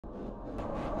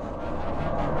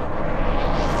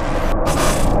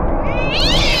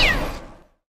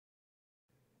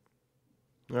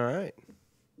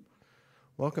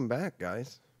Welcome back,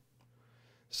 guys.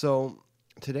 So,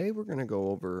 today we're going to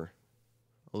go over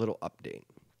a little update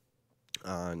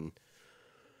on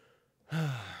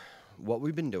what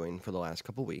we've been doing for the last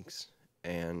couple weeks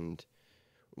and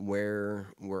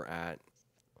where we're at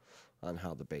on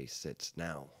how the base sits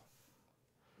now.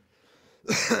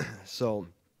 So,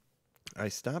 I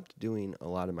stopped doing a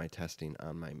lot of my testing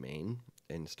on my main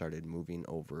and started moving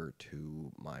over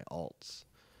to my alts.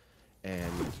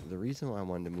 And the reason why I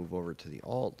wanted to move over to the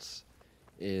alts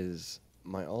is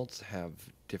my alts have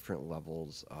different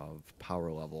levels of power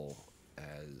level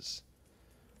as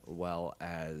well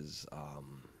as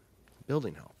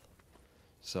building health.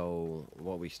 So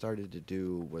what we started to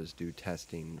do was do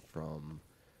testing from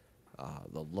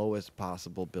the lowest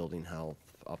possible building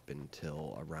health up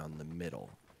until around the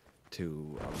middle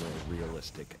to a more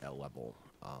realistic level.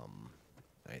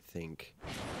 I think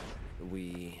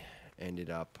we ended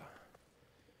up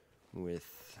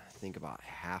with, I think, about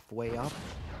halfway up.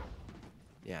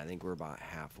 Yeah, I think we're about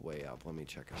halfway up. Let me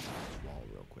check us out the wall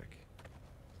real quick.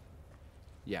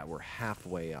 Yeah, we're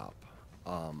halfway up.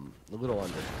 A little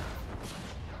under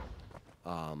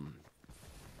half.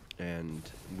 And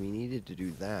we needed to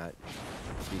do that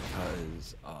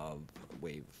because of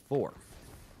Wave 4.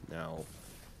 Now,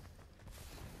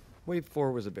 Wave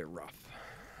 4 was a bit rough.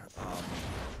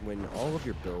 When all of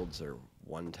your builds are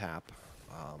one tap,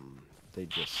 they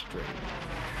just straight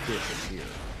disappear.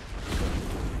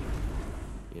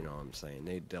 You know what I'm saying?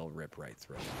 They'll rip right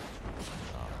through.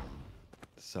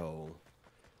 So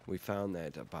we found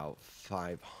that about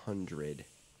 500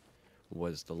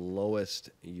 was the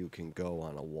lowest you can go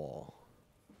on a wall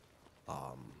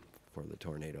for the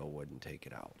tornado wouldn't take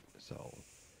it out. So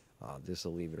this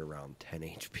will leave it around 10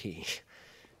 HP.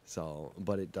 So,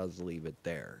 but it does leave it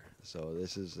there. So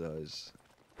this is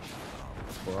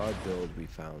for our build, we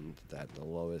found that the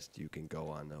lowest you can go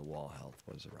on the wall health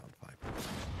was around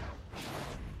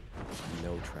 500.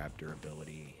 No trap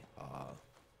durability.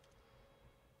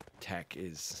 Tech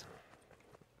is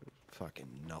fucking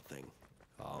nothing.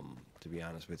 To be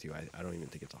honest with you, I don't even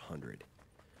think it's 100.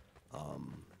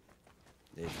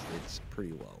 It's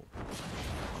pretty low.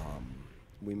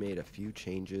 We made a few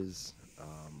changes.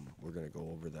 We're going to go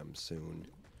over them soon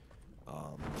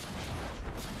and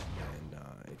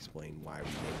explain why we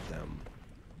made them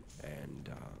and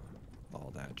all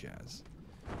that jazz.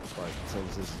 But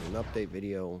since this is an update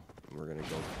video, we're going to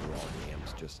go through all the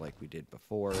amps just like we did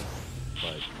before.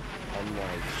 But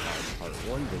unlike our part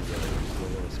 1 video,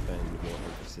 we're going to spend more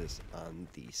emphasis on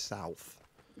the south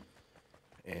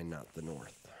and not the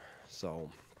north. So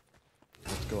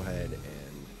let's go ahead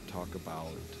and talk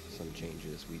about some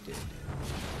changes we did.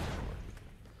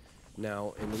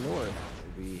 Now, in the north,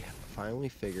 we finally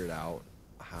figured out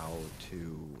how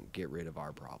to get rid of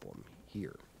our problem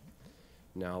here.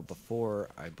 Now, before,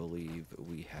 I believe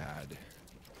we had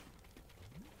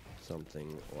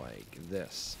something like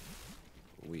this.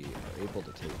 We are able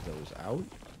to take those out,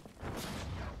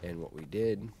 and what we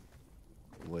did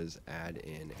was add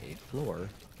in a floor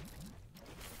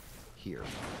here,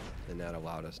 and that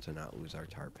allowed us to not lose our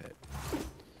tar pit.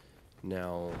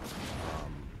 Now,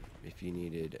 if you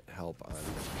needed help on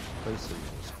placing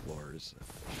those floors,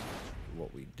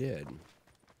 what we did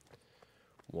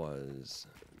was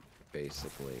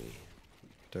basically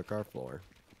took our floor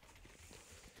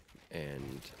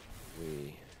and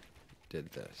we did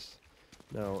this.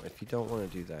 Now, if you don't want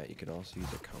to do that, you can also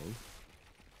use a cone.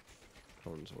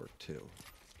 Cones work too.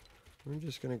 We're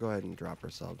just going to go ahead and drop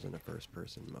ourselves into first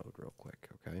person mode real quick,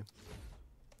 okay?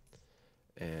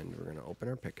 And we're going to open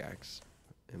our pickaxe,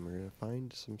 and we're going to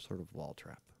find some sort of wall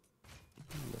trap.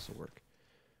 This will work.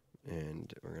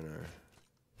 And we're going to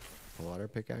pull out our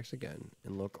pickaxe again,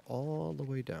 and look all the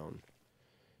way down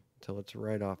until it's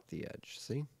right off the edge,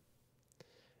 see?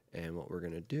 And what we're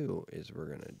going to do is we're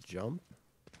going to jump,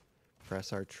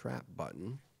 press our trap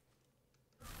button,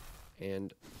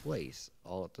 and place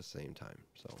all at the same time.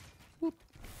 So, whoop.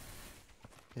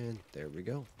 And there we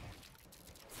go.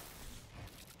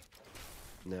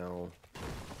 Now,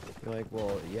 you're like,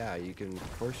 well, yeah, you can,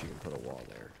 of course you can put a wall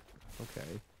there.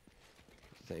 Okay.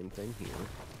 Same thing here.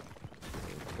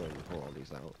 Okay, let's go ahead and pull all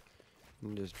these out.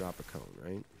 And just drop a cone,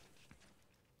 right?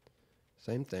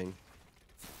 Same thing.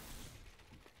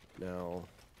 Now,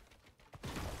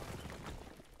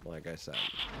 like I said,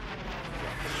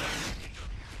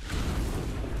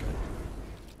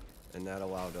 and that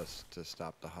allowed us to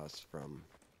stop the husk from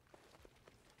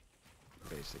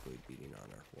basically beating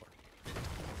on our floor.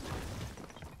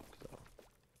 So,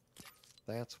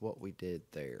 that's what we did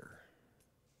there.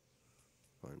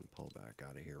 Go ahead and pull back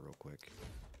out of here real quick.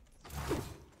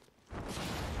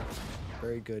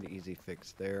 very good, easy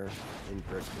fix there. In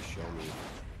brick to show me.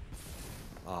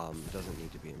 Doesn't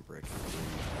need to be in brick.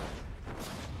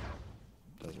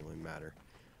 Doesn't really matter.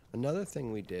 Another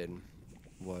thing we did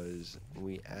was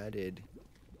we added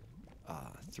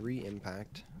 3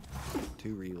 impact,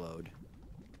 2 reload,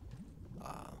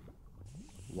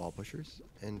 wall pushers,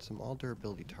 and some all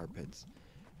durability tar pits.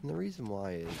 And the reason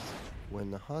why is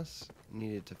when the Huss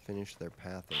needed to finish their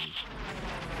pathing,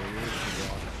 they needed to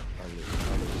walk on the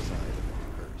other side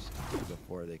first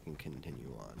before they can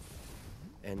continue on.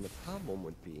 And the problem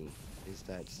would be is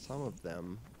that some of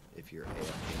them, if you're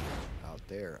AFK out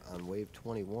there on wave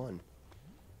 21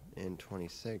 and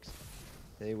 26,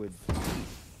 they would be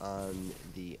on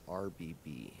the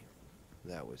RBB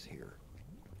that was here.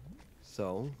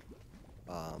 So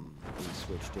we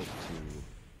switched it to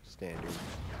standard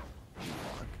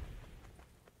block,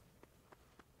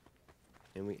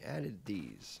 and we added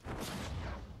these.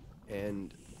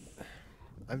 And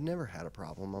I've never had a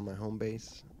problem on my home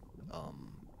base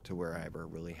to where I ever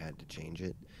really had to change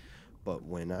it. But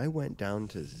when I went down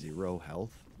to 0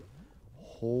 health,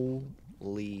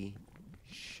 holy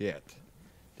shit,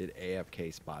 did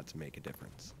AFK spots make a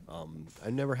difference.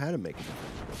 I've never had them make a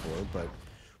difference before, but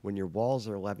when your walls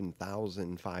are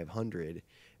 11,500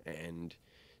 and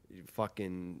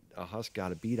fucking a Huss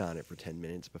got a beat on it for 10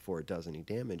 minutes before it does any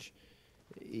damage,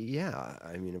 yeah,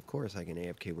 I mean, of course I can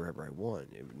AFK wherever I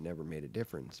want. It never made a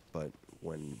difference. But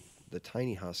when the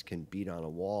tiny Huss can beat on a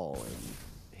wall and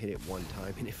hit it one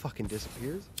time and it fucking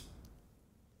disappears,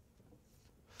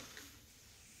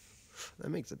 that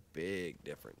makes a big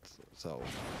difference. So,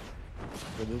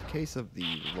 for the case of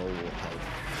the low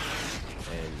health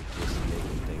and just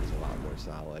making things a lot more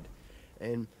solid,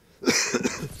 and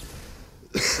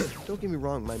don't get me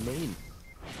wrong, my main,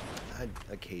 I'd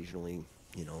occasionally,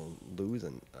 you know, lose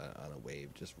on a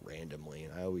wave just randomly,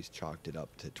 and I always chalked it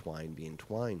up to Twine being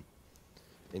Twine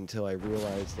until I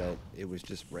realized that it was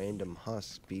just random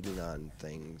Huss beating on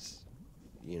things,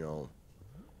 you know,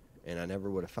 and I never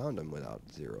would have found them without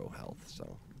 0 health.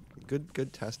 So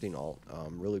good testing alt.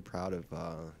 I'm really proud of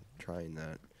trying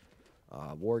that.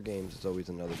 War games is always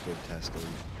another good testing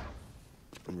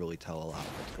and really tell a lot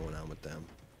what's going on with them.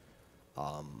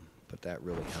 But that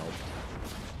really helped.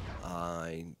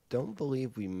 I don't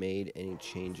believe we made any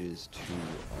changes to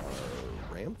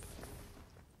our ramp.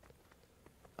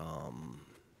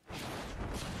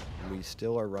 We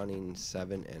still are running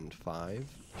 7 and 5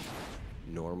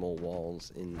 normal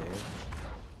walls in there.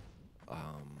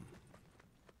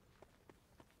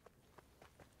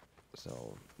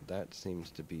 So that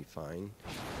seems to be fine.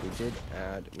 We did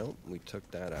add, nope, we took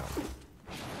that out.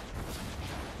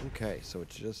 Okay, so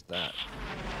it's just that.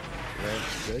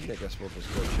 Ramp's good. I guess we'll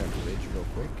just go check Ridge real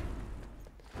quick.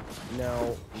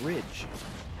 Now, Ridge,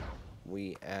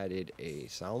 we added a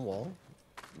sound wall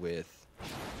with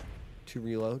 2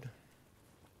 reload,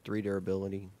 3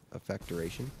 durability, effect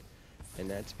duration, and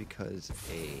that's because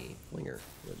a flinger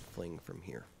would fling from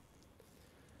here.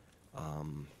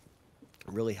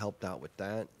 Really helped out with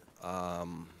that.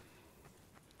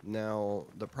 Now,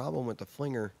 the problem with the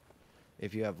flinger,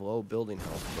 if you have low building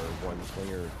health where one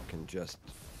flinger can just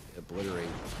obliterate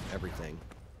everything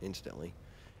instantly,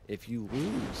 if you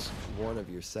lose one of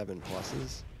your 7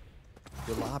 pluses,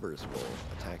 your lobbers will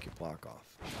attack your block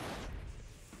off.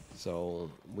 So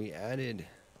we added,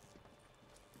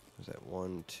 was that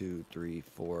 1, 2, 3,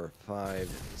 4, 5,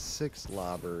 6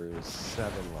 lobbers,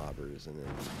 7 lobbers, and then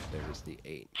there was the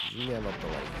 8. You can have up to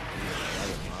like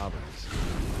 11 lobbers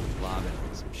lobbing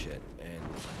on some shit. And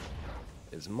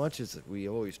as much as we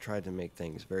always tried to make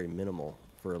things very minimal,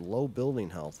 for low building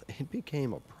health, it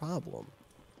became a problem.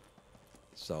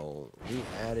 So we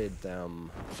added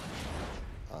them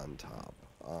on top.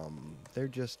 They're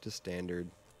just a standard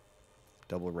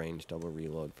double range, double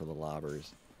reload for the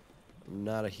lobbers. I'm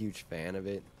not a huge fan of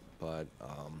it, but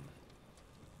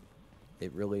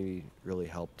it really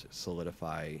helped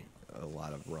solidify a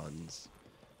lot of runs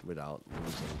without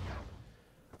losing.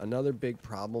 Another big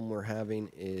problem we're having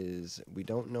is we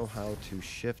don't know how to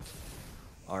shift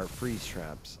our freeze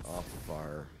traps off of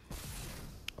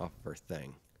our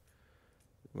thing.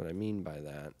 What I mean by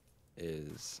that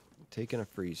is taking a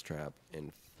freeze trap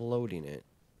and floating it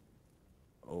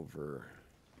over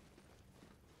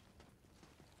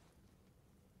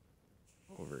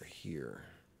here.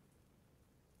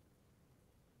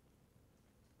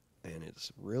 And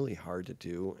it's really hard to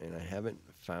do, and I haven't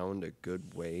found a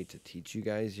good way to teach you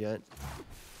guys yet.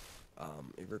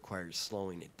 It requires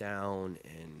slowing it down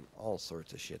and all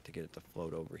sorts of shit to get it to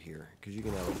float over here, because you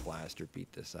can have a blaster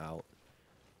beat this out.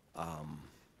 I'm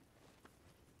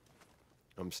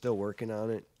still working on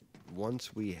it,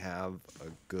 once we have a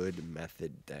good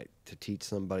method that to teach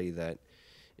somebody that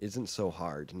isn't so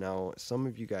hard. Now, some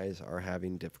of you guys are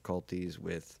having difficulties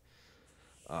with,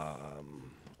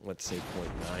 let's say,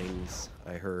 point nines,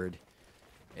 I heard.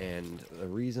 And the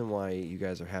reason why you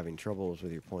guys are having troubles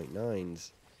with your point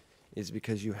nines is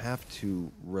because you have to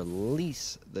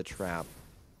release the trap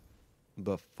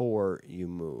before you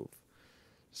move.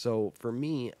 So for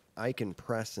me, I can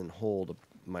press and hold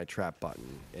my trap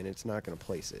button, and it's not going to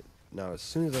place it. Now, as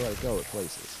soon as I let it go, it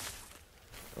places.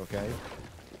 Okay?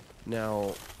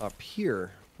 Now, up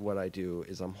here, what I do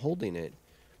is I'm holding it,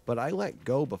 but I let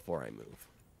go before I move.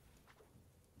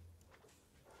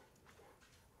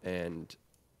 And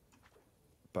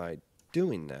by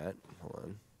doing that, hold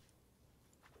on.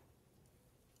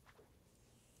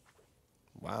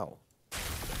 Wow.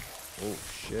 Oh,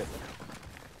 shit.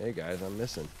 Hey, guys, I'm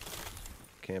missing.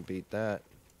 Can't beat that.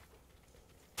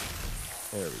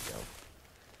 There we go.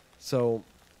 So,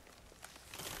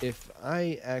 if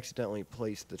I accidentally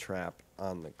place the trap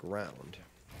on the ground,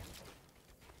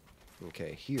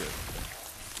 okay, here,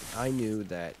 I knew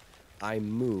that I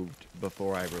moved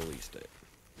before I released it,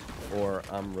 or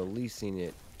I'm releasing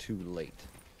it too late.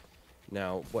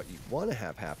 Now, what you want to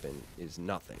have happen is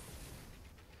nothing.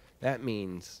 That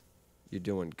means you're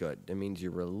doing good. That means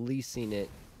you're releasing it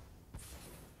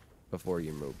before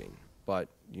you're moving, but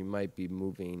you might be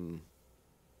moving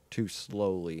too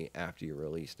slowly after you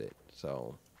released it.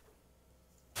 So,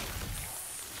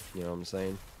 you know what I'm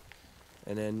saying?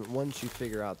 And then once you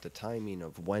figure out the timing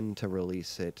of when to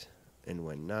release it and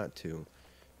when not to,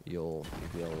 you'll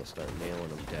be able to start nailing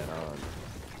them dead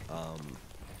on.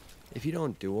 If you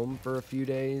don't do them for a few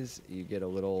days, you get a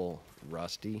little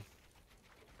rusty.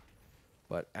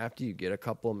 But after you get a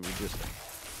couple of them, you just...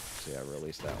 See, I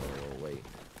released that one a little late.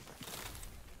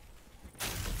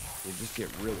 You just get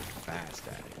really fast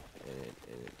at it,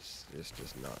 and it's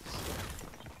just nuts.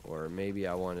 Or maybe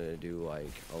I wanted to do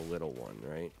like a little one,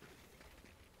 right?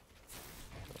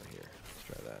 Oh, here, let's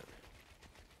try that.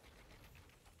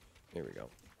 Here we go.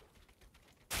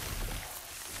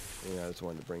 Yeah, I just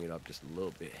wanted to bring it up just a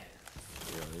little bit.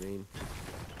 You know what I mean?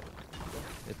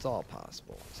 It's all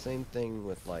possible. Same thing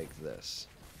with like this.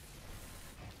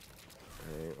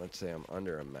 Alright, let's say I'm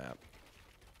under a map.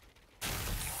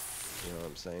 You know what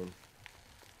I'm saying?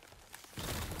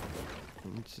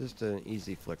 It's just an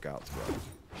easy flick out throw.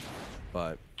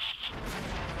 But,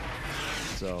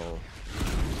 so,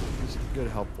 just good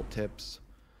helpful tips.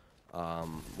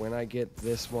 When I get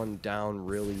this one down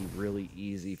really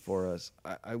easy for us,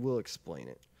 I will explain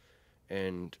it.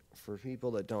 And for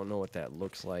people that don't know what that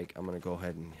looks like, I'm going to go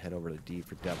ahead and head over to D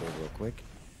for Devil real quick.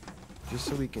 Just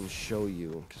so we can show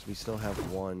you, because we still have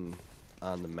one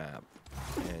on the map.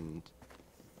 And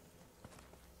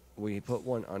we put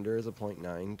one under as a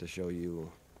 0.9 to show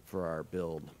you for our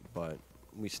build, but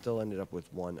we still ended up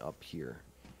with one up here.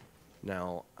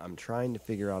 Now, I'm trying to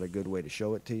figure out a good way to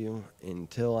show it to you.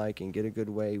 Until I can get a good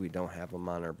way, we don't have them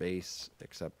on our base,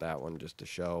 except that one just to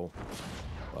show.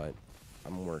 But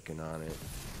I'm working on it.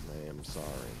 I am sorry.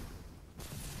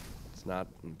 It's not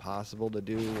impossible to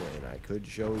do, and I could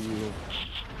show you,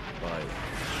 but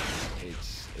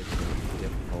it's going to be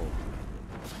difficult.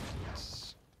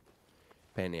 It's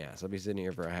pain in the ass. I'll be sitting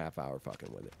here for a half hour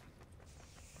fucking with it.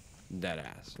 Dead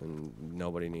ass. And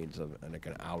nobody needs like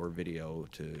an hour video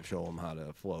to show them how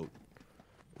to float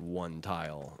one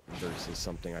tile versus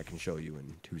something I can show you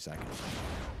in 2 seconds.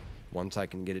 Once I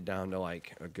can get it down to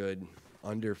like a good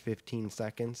under 15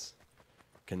 seconds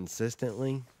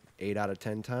consistently, 8 out of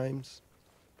 10 times,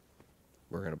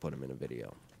 we're going to put them in a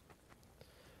video.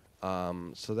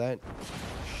 So that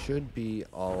should be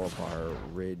all of our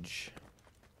ridge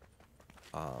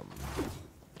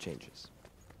changes.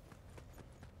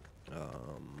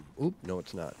 Oop, no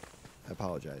it's not. I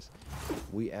apologize.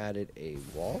 We added a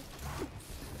wall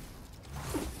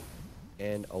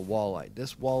and a wall light.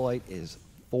 This wall light is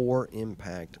 4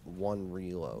 impact, 1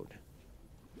 reload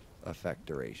effect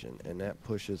duration, and that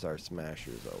pushes our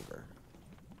smashers over.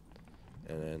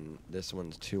 And then this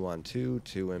one's 2 on 2,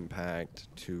 2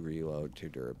 impact, 2 reload, 2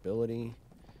 durability,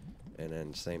 and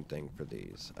then same thing for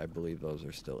these. I believe those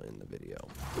are still in the video.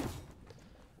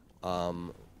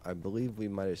 I believe we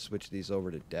might have switched these over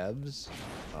to devs.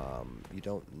 You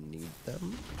don't need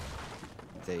them.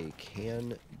 They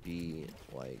can be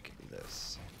like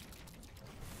this.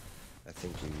 I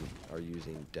think we are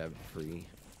using dev free.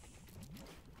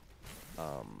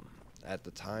 At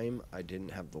the time, I didn't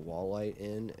have the wall light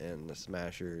in and the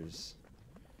smashers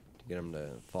to get them to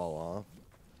fall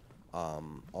off.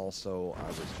 Also, I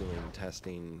was doing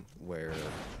testing where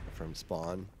from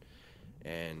spawn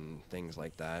and things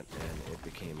like that, and it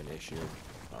became an issue.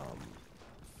 Um,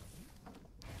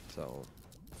 so,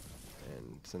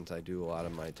 and since I do a lot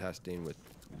of my testing with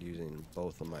using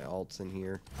both of my alts in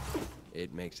here,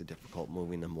 it makes it difficult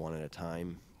moving them one at a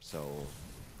time. So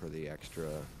for the extra,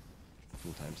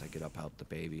 sometimes I get up out the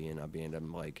baby and I'll be in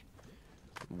them like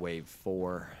wave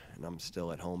 4 and I'm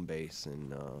still at home base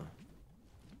and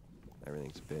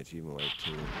everything's a bitch, even wave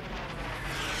 2.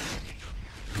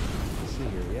 Let's see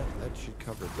here, yeah, that should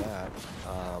cover that.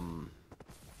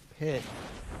 Pit,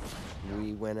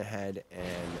 we went ahead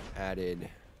and added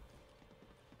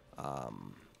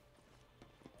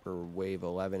for wave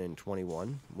 11 and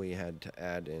 21, we had to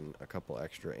add in a couple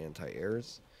extra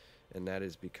anti-airs, and that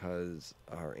is because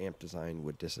our amp design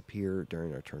would disappear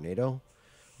during a tornado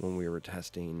when we were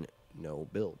testing no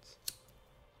builds.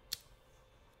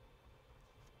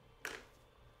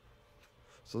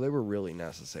 So they were really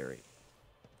necessary.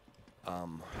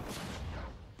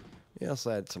 We also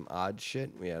had some odd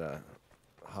shit. We had a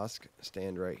husk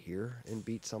stand right here and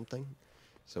beat something,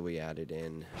 so we added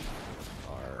in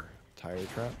our tire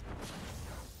trap.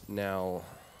 Now,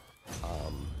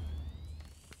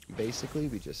 basically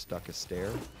we just stuck a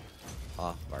stair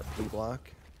off our P block,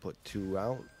 put 2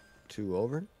 out, 2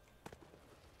 over,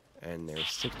 and there's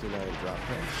 69 drop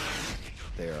traps.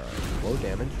 They are low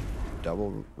damage,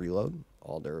 double reload,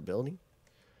 all durability,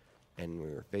 and we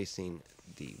were facing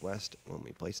the west when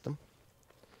we placed them,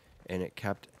 and it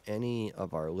kept any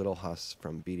of our little husks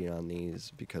from beating on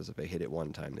these, because if they hit it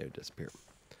one time they would disappear.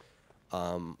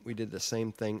 We did the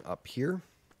same thing up here.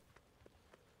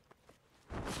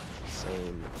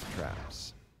 Same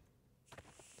traps.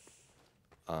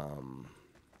 And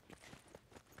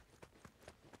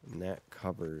that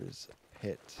covers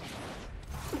pit.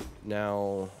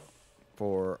 Now,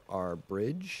 for our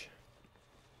bridge,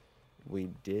 we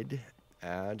did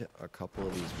add a couple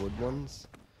of these wood ones.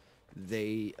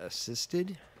 They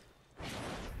assisted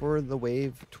for the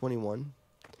wave 21.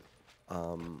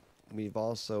 We've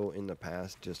also in the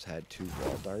past just had 2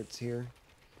 wall darts here.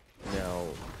 Now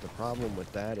the problem with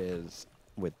that is,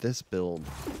 with this build,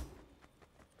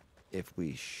 if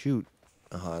we shoot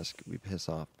a husk, we piss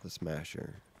off the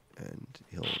smasher and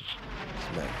he'll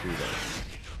smack through that.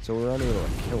 So we're unable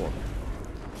to kill him.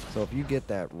 So if you get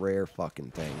that rare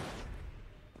fucking thing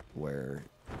where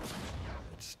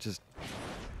it's just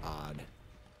odd,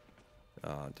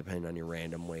 depending on your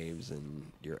random waves and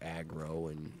your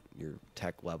aggro and your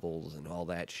tech levels and all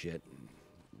that shit,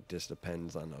 it just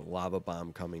depends on a lava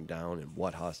bomb coming down and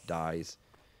what husk dies.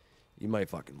 You might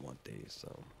fucking want these,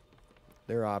 so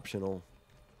they're optional.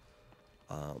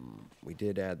 We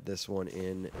did add this one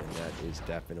in, and that is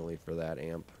definitely for that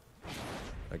amp.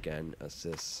 Again,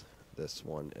 assists this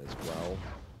one as well.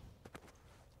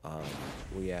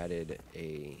 We added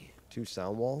 2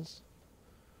 sound walls.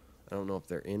 I don't know if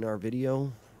they're in our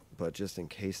video, but just in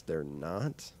case they're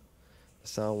not, the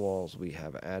sound walls we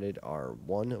have added are,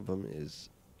 one of them is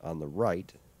on the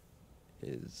right,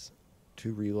 is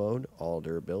 2 reload, all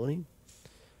durability,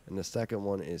 and the second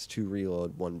one is 2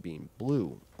 reload, one being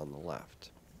blue on the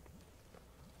left,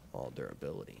 all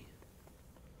durability.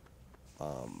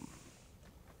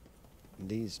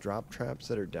 These drop traps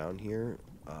that are down here,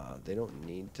 they don't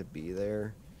need to be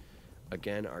there.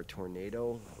 Again, our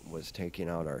tornado was taking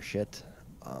out our shit.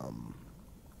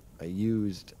 I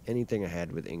used anything I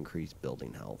had with increased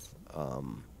building health.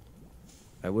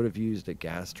 I would have used a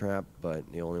gas trap, but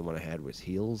the only one I had was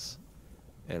heals.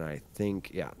 And I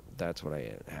think, yeah, that's what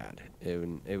I had.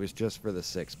 It was just for the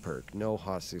 6 perk. No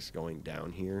husks going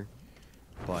down here,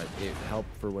 but it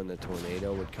helped for when the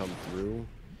tornado would come through,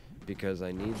 because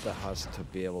I need the husk to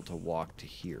be able to walk to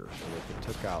here. And if it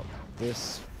took out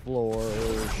this floor,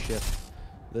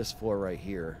 this floor right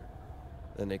here,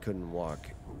 then they couldn't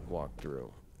walk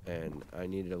through. And I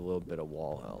needed a little bit of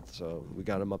wall health, so we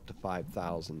got them up to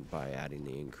 5,000 by adding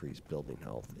the increased building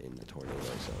health in the tornado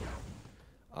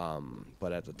zone.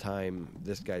 But at the time,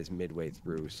 this guy's midway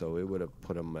through, so it would have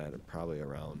put him at probably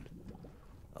around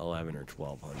 11 or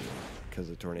 1,200, because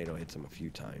the tornado hits him a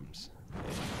few times, and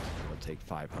it'll take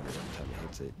 500 every time it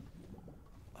hits it.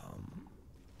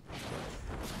 So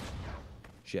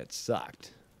shit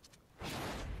sucked.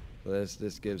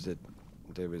 This gives it.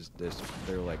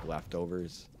 They're like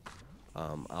leftovers.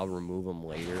 I'll remove them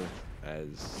later,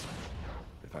 as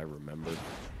if I remember.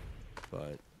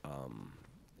 But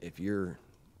if your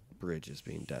bridge is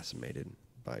being decimated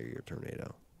by your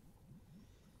tornado,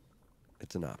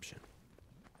 it's an option.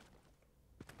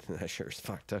 I sure as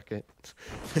fuck took it.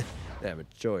 They have a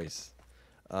choice.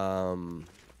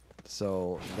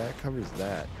 So that covers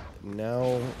that.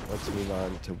 Now let's move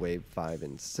on to wave 5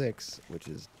 and 6, which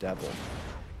is Devil.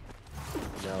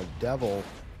 Now Devil,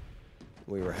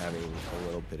 we were having a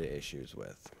little bit of issues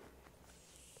with.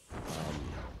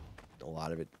 A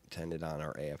lot of it tended on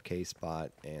our AFK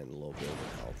spot and low building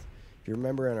health. If you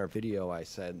remember in our video, I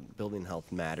said building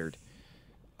health mattered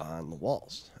on the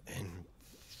walls. And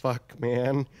fuck,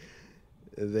 man,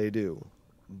 they do.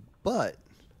 But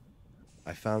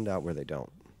I found out where they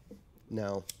don't.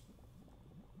 Now,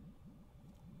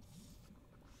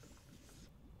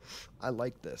 I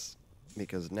like this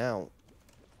because now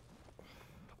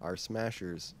our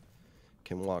smashers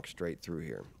can walk straight through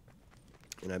here.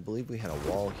 And I believe we had a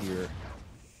wall here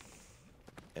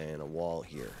and a wall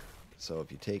here. So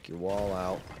if you take your wall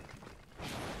out,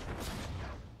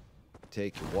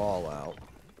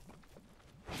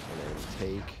 and then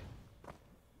take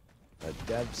a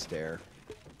dev stair,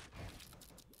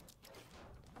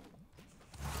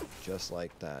 just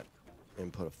like that,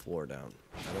 and put a floor down.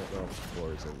 I don't know if the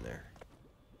floor is in there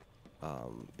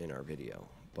in our video,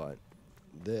 but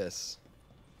this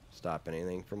stop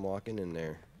anything from walking in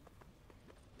there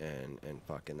and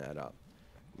fucking that up.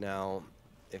 Now,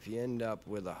 if you end up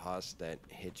with a husk that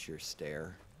hits your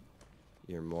stair,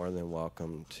 you're more than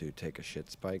welcome to take a shit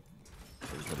spike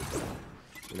and put it down.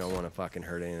 You don't want to fucking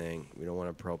hurt anything. We don't want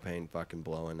a propane fucking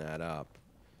blowing that up.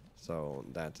 So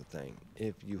that's the thing.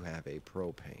 If you have a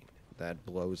propane that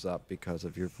blows up because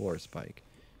of your floor spike,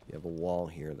 you have a wall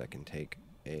here that can take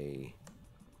a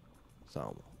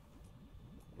salvo.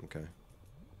 Okay?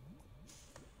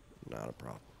 Not a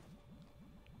problem.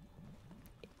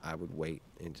 I would wait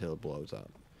until it blows up.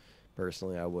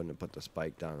 Personally, I wouldn't have put the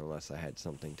spike down unless I had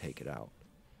something take it out.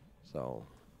 So,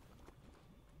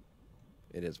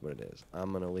 it is what it is.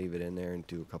 I'm going to leave it in there and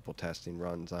do a couple testing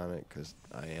runs on it because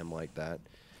I am like that.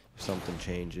 If something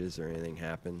changes or anything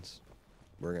happens,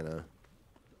 we'll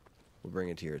bring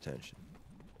it to your attention.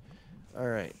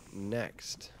 Alright,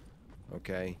 next.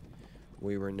 Okay,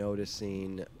 we were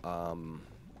noticing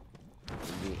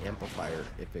the amplifier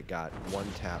if it got one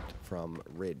tapped from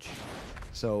ridge.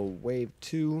 So wave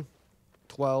 2,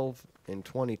 12, and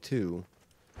 22,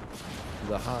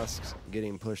 the husks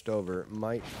getting pushed over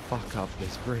might fuck up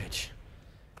this bridge.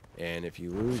 And if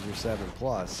you lose your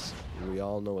 7+, we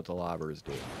all know what the lobbers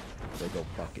do. They go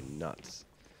fucking nuts.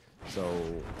 So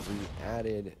we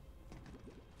added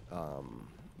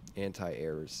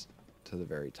anti-airs to the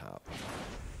very top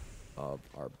of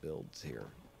our builds here.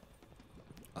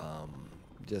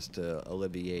 Just to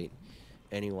alleviate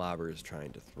any lobbers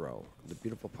trying to throw. The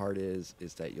beautiful part is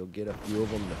that you'll get a few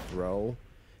of them to throw,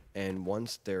 and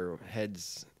once their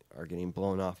heads are getting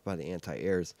blown off by the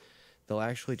anti-airs, they'll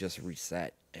actually just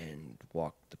reset and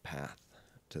walk the path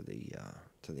to the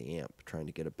amp, trying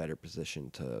to get a better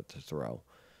position to throw.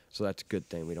 So that's a good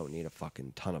thing. We don't need a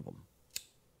fucking ton of them.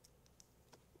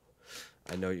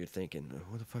 I know you're thinking,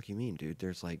 what the fuck you mean, dude?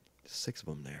 There's like 6 of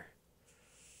them there.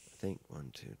 I think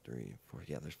 1, 2, 3, 4.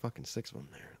 Yeah, there's fucking 6 of them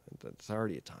there. That's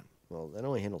already a ton. Well, that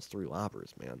only handles 3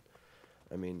 lobbers, man.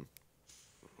 I mean,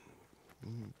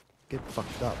 get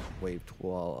fucked up. Wave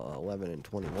 12, 11, and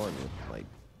 21 with like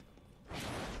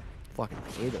fucking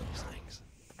 8 of those things.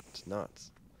 It's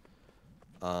nuts.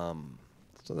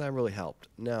 So that really helped.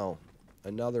 Now,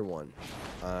 another one.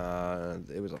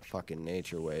 It was a fucking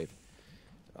nature wave.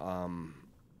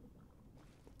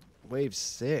 Wave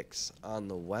 6 on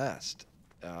the west.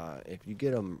 If you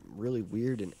get them really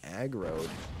weird and aggroed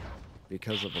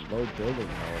because of a low building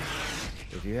health,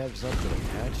 if you have something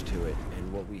attached to it,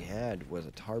 and what we had was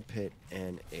a tar pit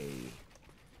and a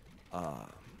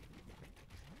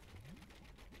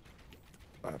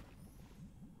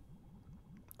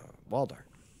wall dart.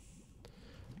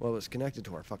 Well, it was connected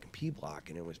to our fucking P block,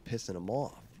 and it was pissing them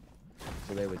off.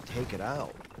 So they would take it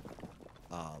out.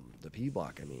 The P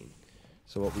block, I mean.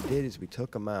 So what we did is we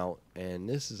took them out, and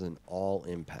this is an all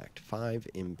impact, 5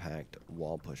 impact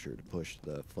wall pusher to push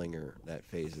the flinger that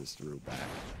phases through back.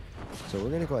 So we're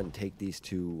going to go ahead and take these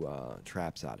 2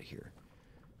 traps out of here.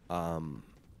 Now,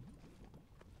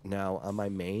 on my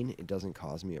main, it doesn't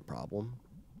cause me a problem,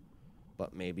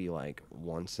 but maybe like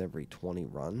once every 20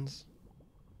 runs.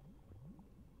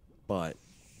 But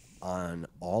on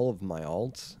all of my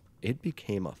alts, it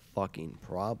became a fucking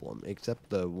problem, except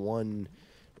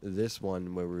this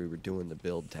one where we were doing the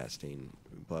build testing.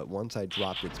 But once I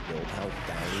dropped its build health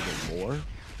down even more,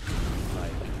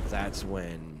 like, that's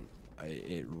when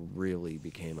it really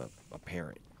became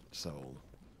apparent. So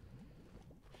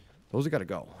those are gotta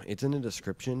go. It's in the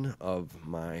description of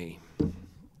my...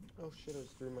 Oh shit, I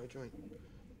just threw my joint.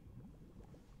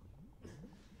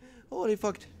 Holy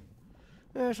fucked.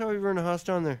 That's how we run a house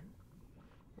down there.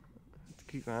 Have to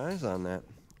keep my eyes on that.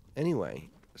 Anyway,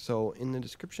 so in the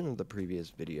description of the previous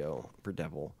video for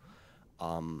Devil,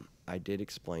 I did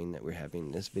explain that we're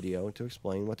having this video to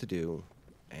explain what to do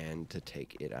and to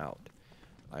take it out.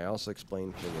 I also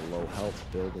explained for the low health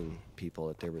building people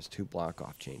that there was 2 block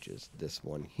off changes. This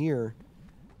one here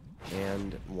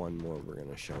and one more we're going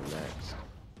to show next.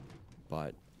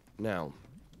 But now,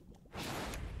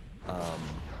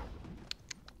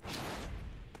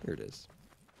 here it is.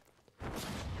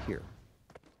 Here.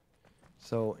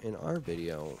 So in our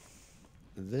video,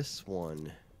 this one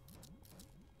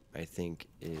I think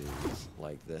is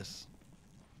like this.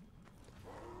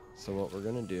 So what we're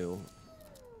going to do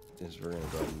is we're going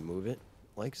to go ahead and move it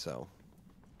like so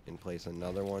and place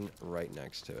another one right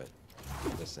next to it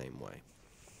the same way.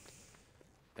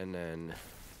 And then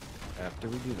after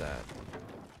we do that,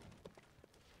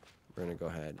 we're going to go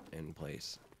ahead and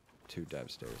place 2 dev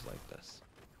stairs like this.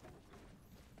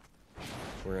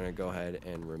 We're going to go ahead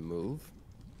and remove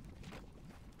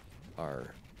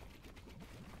our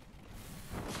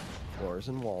floors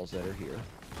and walls that are here.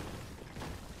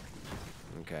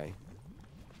 Okay.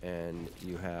 And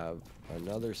you have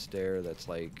another stair that's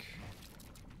like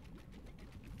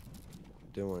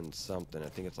doing something. I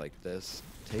think it's like this.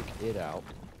 Take it out.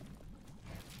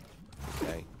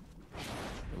 Okay.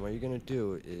 And what you're going to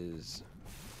do is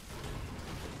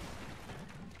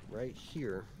right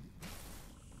here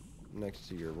next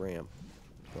to your ramp,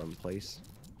 go and place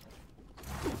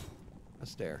a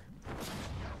stair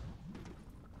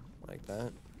like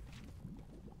that,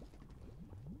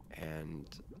 and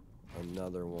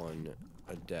another one,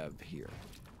 a dev here.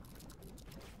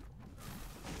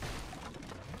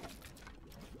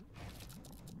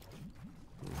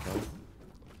 Okay.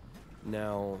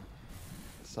 Now,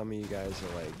 some of you guys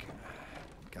are like,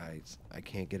 guys, I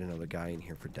can't get another guy in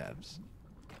here for devs.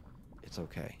 It's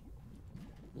okay.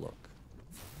 Look.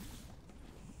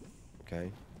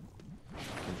 Okay? You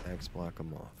can X block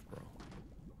them off, bro.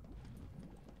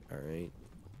 Alright?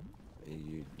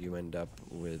 You end up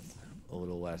with a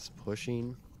little less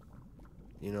pushing.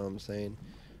 You know what I'm saying?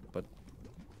 But,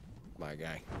 my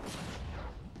guy.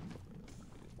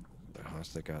 The house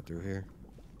that got through here.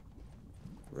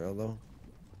 For real, though?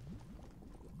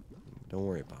 Don't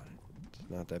worry about it. It's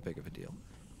not that big of a deal.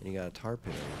 And you got a tar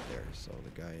pit right there, so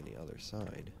the guy on the other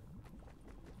side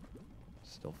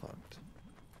still fucked.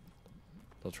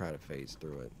 They'll try to phase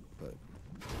through it, but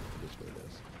it is what it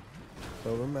is.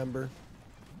 So remember,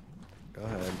 go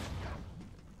ahead,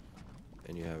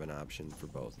 and you have an option for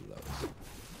both of those.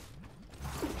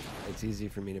 It's easy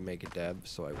for me to make a dev,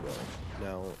 so I will.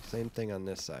 Now, same thing on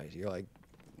this side. You're like,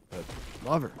 but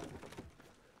lover,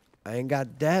 I ain't got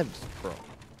devs, bro.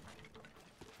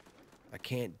 I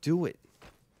can't do it.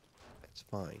 That's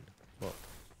fine. Look.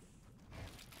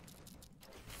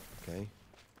 Okay.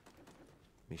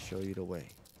 Let me show you the way.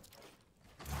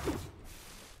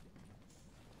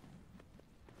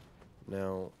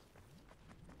 Now,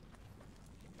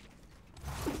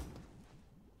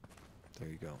 there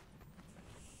you go.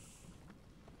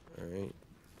 Alright.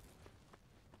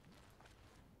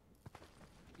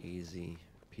 Easy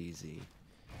peasy.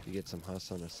 You get some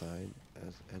husks on the side.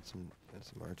 Add some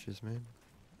arches, man.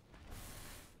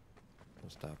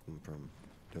 Don't stop them from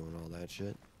doing all that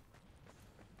shit.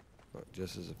 But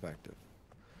just as effective.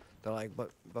 They're like,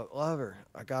 but lover,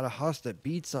 I got a husk that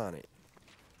beats on it.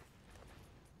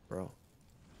 Bro.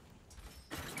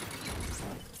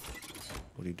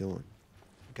 What are you doing?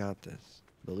 You got this.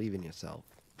 Believe in yourself.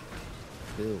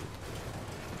 Build.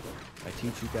 I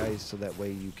teach you guys so that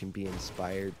way you can be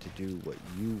inspired to do what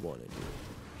you want to do.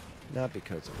 Not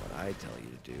because of what I tell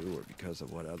you to do or because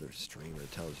of what other streamer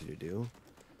tells you to do.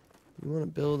 You want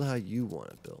to build how you want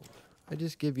to build. I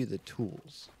just give you the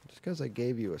tools. Just because I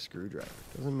gave you a screwdriver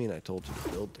doesn't mean I told you to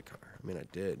build the car. I mean, I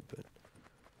did, but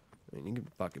I mean, you can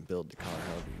fucking build the car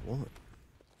however you want.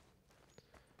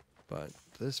 But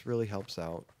this really helps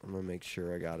out. I'm going to make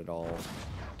sure I got it all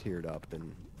tiered up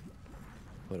and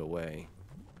put away.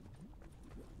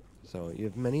 So you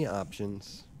have many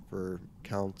options for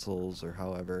councils or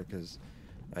however, because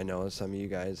I know some of you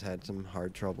guys had some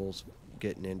hard troubles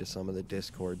getting into some of the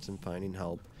discords and finding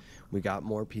help. We got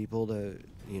more people to,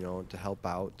 to help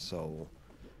out, so,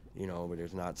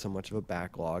 there's not so much of a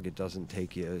backlog. It doesn't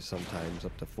take you sometimes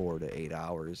up to 4 to 8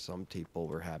 hours. Some people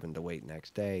were having to wait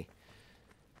next day,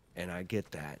 and I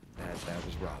get that. That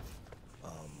was rough.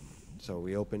 So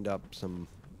we opened up some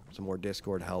more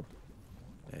Discord help,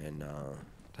 and to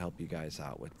help you guys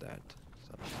out with that,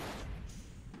 so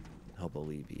help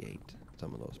alleviate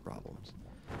some of those problems.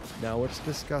 Now let's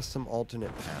discuss some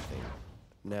alternate pathing.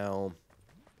 Now,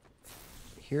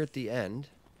 here at the end,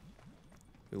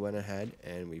 we went ahead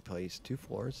and we placed 2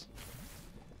 floors,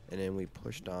 and then we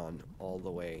pushed on all the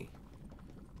way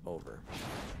over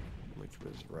which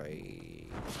was right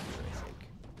here, I think.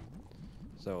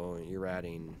 So you're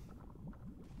adding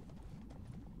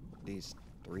these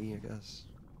 3, I guess.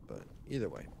 But either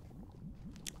way,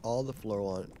 all the floor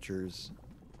launchers.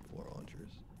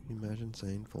 Can you imagine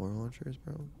saying floor launchers,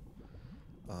 bro?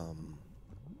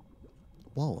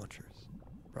 Wall launchers,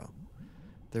 bro.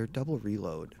 They're double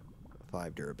reload,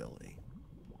 5 durability.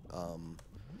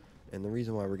 And the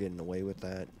reason why we're getting away with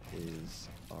that is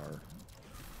our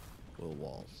little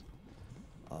walls.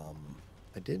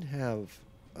 I did have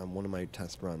on one of my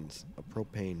test runs a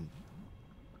propane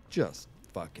just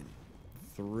fucking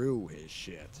threw his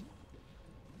shit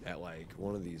at like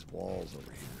one of these walls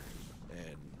over here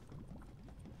and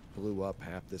blew up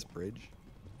half this bridge.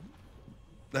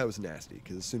 That was nasty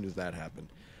because as soon as that happened,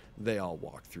 they all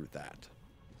walked through that,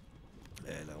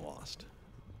 and I lost,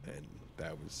 and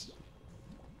that was.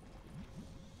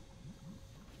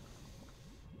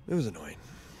 It was annoying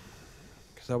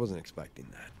because I wasn't expecting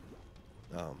that.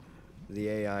 The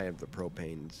AI of the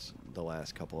propanes, the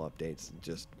last couple updates,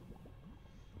 just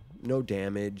no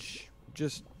damage,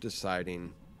 just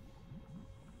deciding,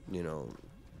 you know,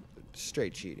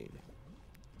 straight cheating.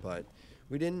 But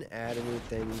we didn't add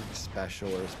anything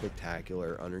special or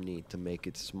spectacular underneath to make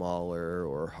it smaller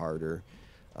or harder.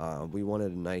 We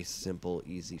wanted a nice, simple,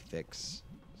 easy fix.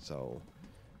 So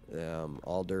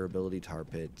all durability tar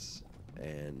pits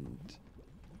and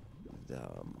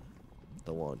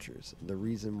the launchers. The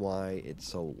reason why it's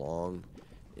so long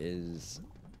is,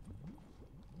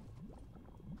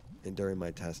 and during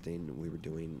my testing, we were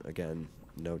doing, again,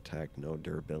 no tech, no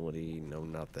durability, no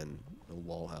nothing, no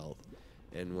wall health.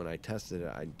 And when I tested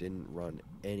it, I didn't run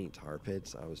any tar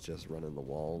pits. I was just running the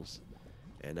walls.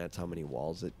 And that's how many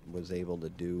walls it was able to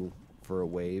do for a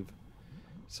wave.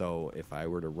 So if I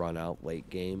were to run out late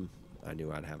game, I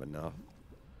knew I'd have enough.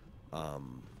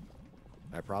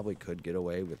 I probably could get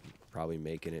away with probably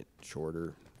making it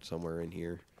shorter somewhere in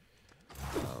here.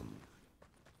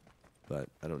 But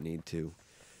I don't need to.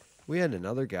 We had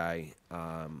another guy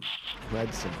who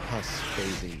had some husks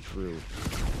phasing through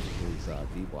his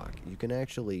V-block. You can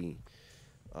actually,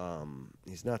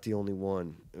 he's not the only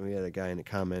one. We had a guy in the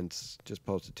comments just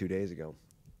posted 2 days ago.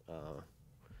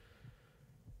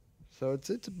 So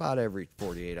it's about every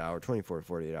 48 hours, 24 to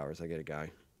 48 hours, I get a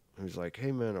guy who's like,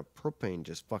 hey man, a propane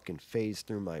just fucking phased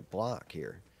through my block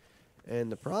here.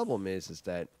 And the problem is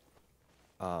that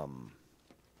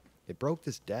it broke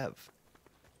this dev.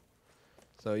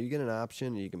 So you get an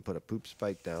option, you can put a poop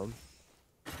spike down,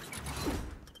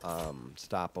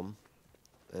 stop them,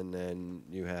 and then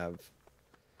you have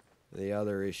the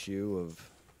other issue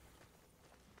of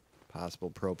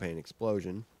possible propane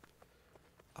explosion.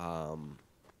 You're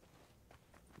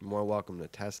more welcome to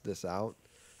test this out.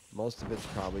 Most of it's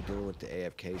probably dealing with the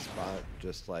AFK spot,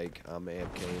 just like I'm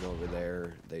AFKing over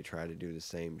there. They try to do the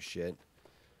same shit.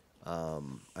 I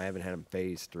haven't had them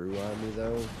phase through on me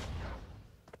though.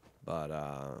 But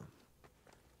I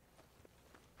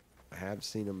have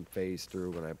seen them phase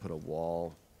through when I put a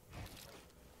wall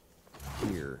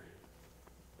here.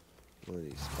 One of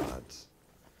these spots.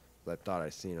 I thought I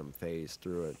seen them phase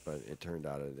through it, but it turned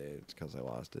out it's because I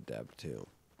lost a dev too.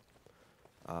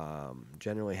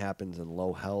 Generally happens in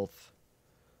low health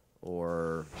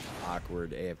or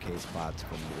awkward AFK spots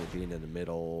from being in the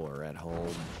middle or at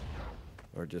home,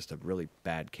 or just a really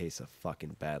bad case of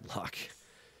fucking bad luck.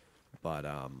 But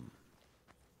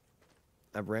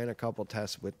I've ran a couple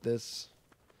tests with this,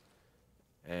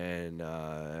 and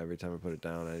every time I put it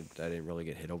down, I didn't really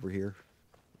get hit over here.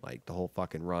 Like the whole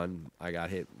fucking run, I got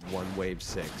hit one wave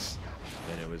 6,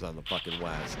 and it was on the fucking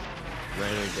west.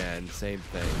 Ran it again, same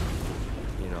thing.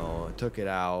 You know, I took it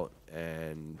out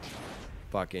and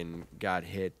fucking got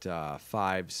hit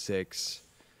 5, 6,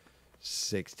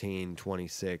 16,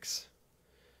 26.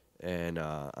 And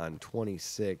on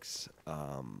 26,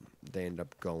 they end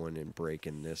up going and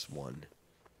breaking this one.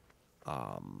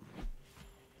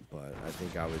 But I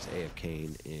think I was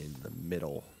AFKing in the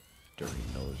middle during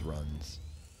those runs,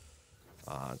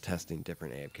 testing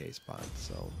different AFK spots.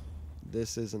 So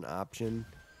this is an option.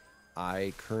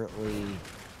 I currently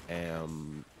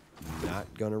am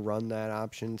not going to run that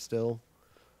option still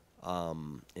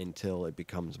until it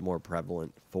becomes more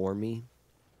prevalent for me.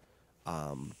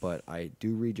 But I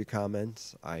do read your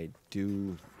comments. I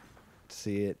do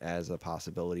see it as a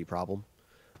possibility problem.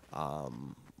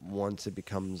 Once it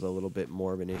becomes a little bit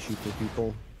more of an issue for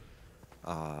people,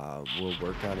 we'll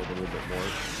work on it a little bit more.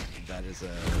 That is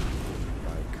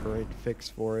my current fix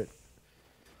for it.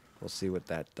 We'll see what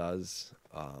that does.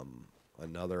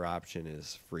 Another option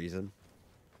is freezing.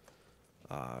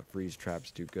 Freeze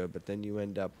traps do good, but then you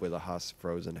end up with a husk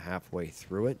frozen halfway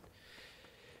through it.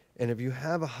 And if you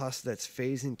have a husk that's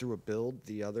phasing through a build,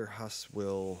 the other husk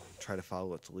will try to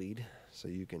follow its lead. So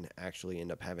you can actually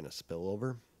end up having a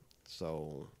spillover.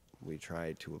 So we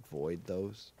try to avoid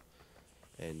those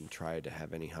and try to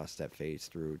have any husk that phase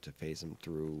through to phase them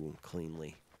through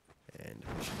cleanly and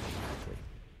efficiently. Quickly.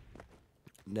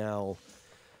 Now,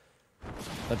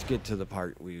 let's get to the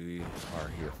part we are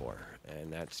here for,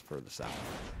 and that's for the south.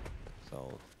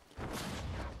 So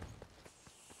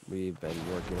we've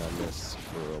been working on this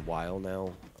for a while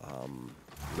now.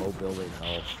 Low building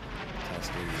health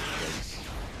testing was,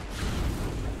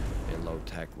 and low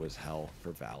tech was hell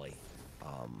for Valley.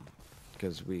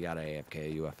 Because we got a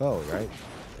AFK UFO, right?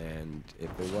 And if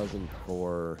it wasn't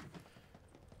for,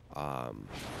 I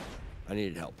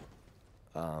needed help.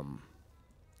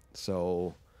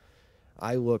 So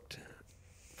I looked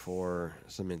for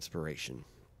some inspiration.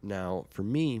 Now, for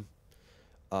me,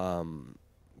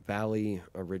 Valley,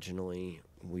 originally,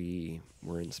 we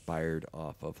were inspired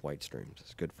off of White Streams.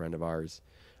 It's a good friend of ours.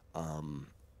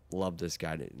 Love this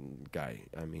guy.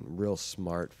 I mean, real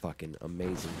smart, fucking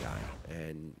amazing guy.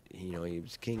 And, you know, he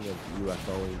was king of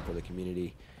UFOing for the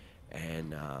community.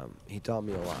 And he taught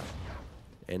me a lot.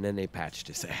 And then they patched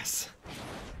his ass.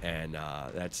 And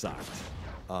that sucked.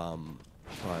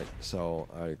 But so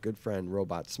our good friend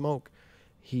Robot Smoke,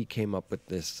 he came up with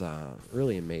this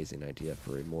really amazing idea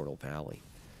for Immortal Valley.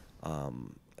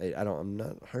 I'm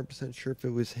not 100% sure if it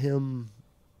was him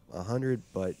 100,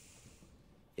 but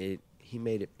he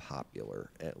made it popular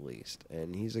at least,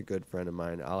 and he's a good friend of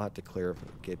mine. I'll have to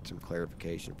get some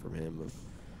clarification from him,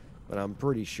 but I'm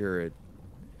pretty sure it.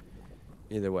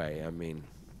 Either way, I mean,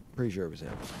 pretty sure it was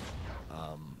him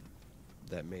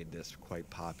that made this quite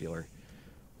popular.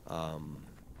 But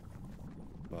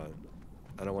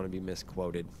I don't want to be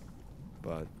misquoted,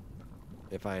 but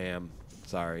if I am,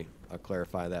 sorry, I'll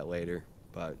clarify that later.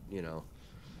 But, you know,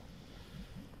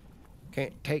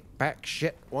 can't take back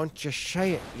shit once you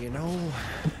say it, you know?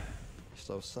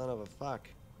 So son of a fuck.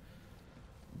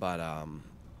 But,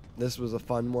 this was a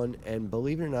fun one, and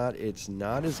believe it or not, it's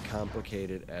not as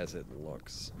complicated as it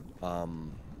looks.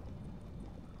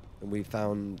 We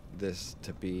found this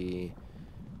to be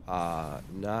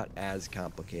not as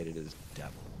complicated as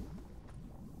Devil.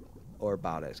 Or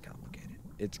about as complicated.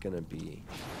 It's gonna be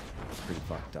pretty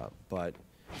fucked up. But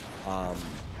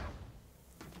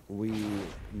we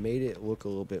made it look a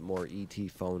little bit more ET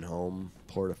phone home,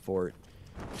 Port-a-Fort,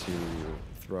 to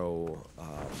throw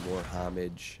more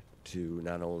homage to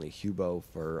not only Hubo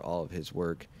for all of his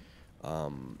work.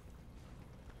 We'll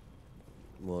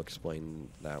explain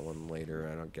that one later,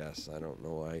 I don't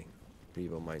know why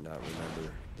people might not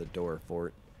remember the Door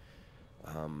Fort.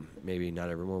 Maybe not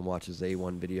everyone watches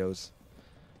A1 videos,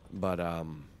 but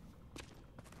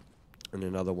and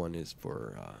another one is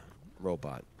for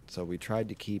Robot. So we tried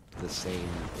to keep the same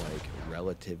like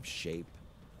relative shape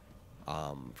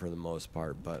for the most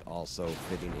part, but also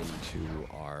fitting into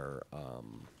our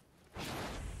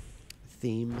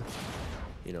theme.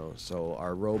 You know, so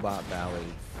our Robot Valley,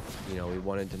 you know, we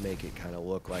wanted to make it kind of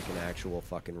look like an actual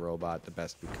fucking robot the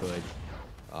best we could.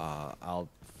 I'll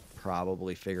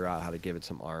probably figure out how to give it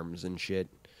some arms and shit,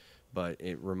 but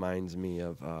it reminds me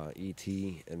of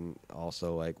E.T. and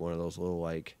also like one of those little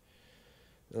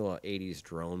 80s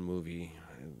drone movie.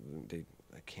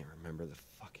 I can't remember the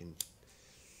fucking.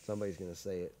 Somebody's gonna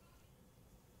say it.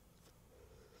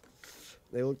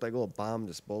 They looked like little bomb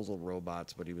disposal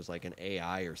robots, but he was like an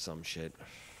AI or some shit.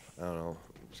 I don't know.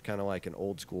 It's kind of like an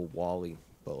old school Wall-E,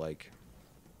 but like,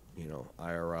 you know,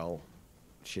 IRL,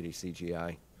 shitty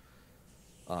CGI.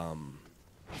 I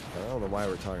don't know why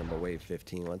we're talking about Wave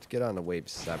 15. Let's get on to Wave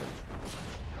 7.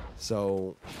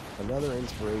 So, another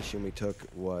inspiration we took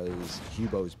was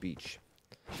Hubo's Beach.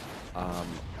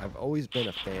 I've always been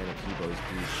a fan of Hubo's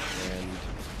Beach, and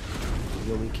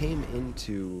when we came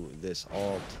into this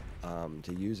alt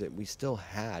to use it, we still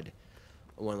had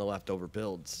one of the leftover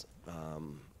builds, you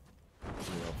know,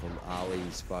 from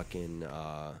Ollie's fucking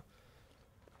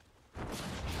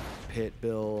pit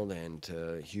build and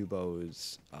to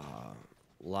Hubo's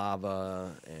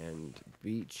lava and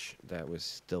beach that was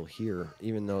still here,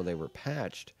 even though they were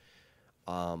patched.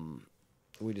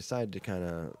 We decided to kind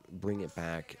of bring it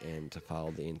back and to follow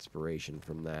the inspiration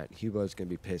from that. Hubo's going to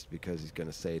be pissed because he's going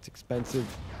to say it's expensive,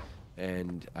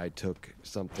 and I took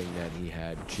something that he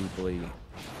had cheaply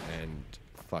and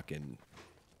fucking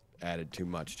added too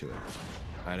much to it.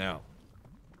 I know.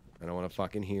 I don't want to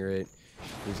fucking hear it.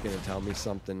 He's going to tell me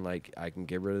something like I can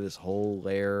get rid of this whole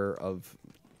layer of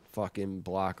fucking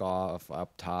block off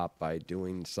up top by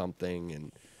doing something,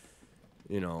 and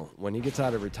you know, when he gets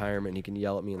out of retirement, he can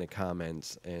yell at me in the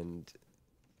comments, and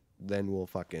then we'll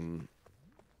fucking,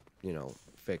 you know,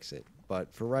 fix it.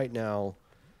 But for right now,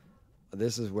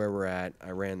 this is where we're at.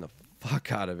 I ran the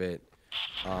fuck out of it.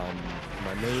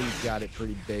 My main's got it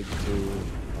pretty big too.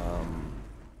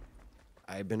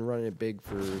 I've been running it big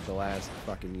for the last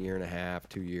fucking year and a half,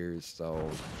 2 years, so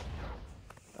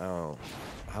I don't know.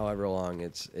 However long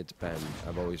it's been,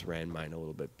 I've always ran mine a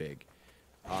little bit big.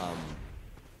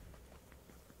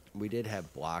 We did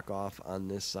have block off on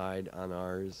this side on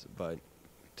ours, but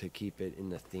to keep it in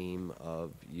the theme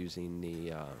of using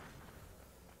the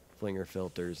flinger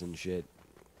filters and shit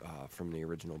from the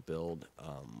original build,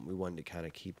 we wanted to kind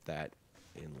of keep that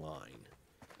in line.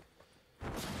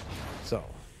 So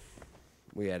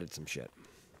we added some shit.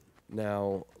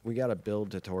 Now we got a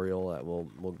build tutorial that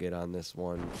we'll get on this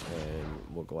one, and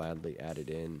we'll gladly add it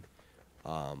in.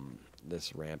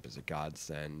 This ramp is a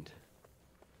godsend.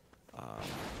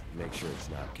 Make sure it's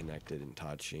not connected and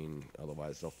touching,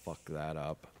 otherwise they'll fuck that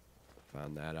up.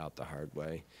 Found that out the hard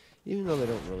way, even though they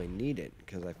don't really need it,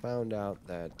 because I found out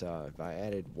that if I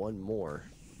added one more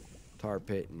tar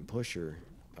pit and pusher,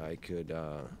 I could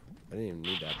I didn't even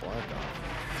need that block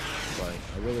off. But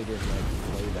I really didn't like to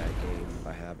play that game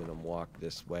by having them walk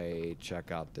this way,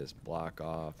 check out this block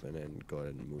off, and then go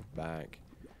ahead and move back.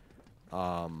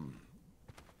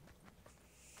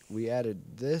 We added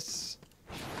this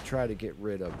to try to get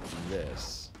rid of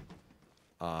this.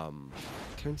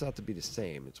 Turns out to be the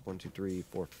same. It's 1, 2, 3,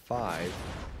 4, 5.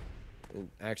 It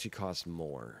actually costs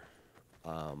more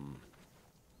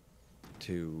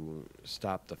to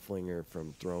stop the flinger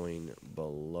from throwing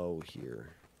below here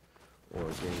or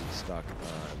getting stuck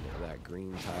on that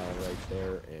green tile right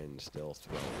there and still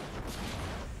throwing.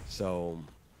 So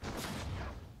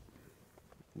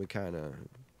we kind of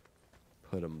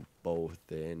put them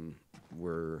both in.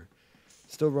 We're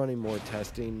still running more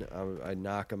testing. I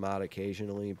knock them out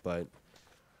occasionally, but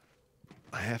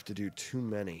I have to do too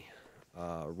many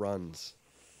runs.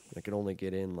 I can only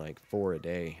get in like 4 a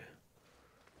day,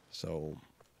 so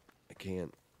I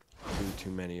can't do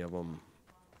too many of them.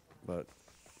 But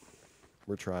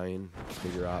we're trying to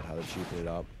figure out how to cheapen it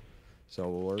up. So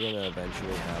we're gonna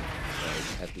eventually have,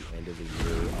 like, at the end of the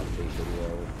year, update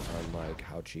video on like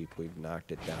how cheap we've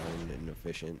knocked it down and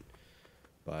efficient.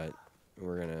 But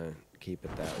we're gonna keep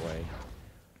it that way.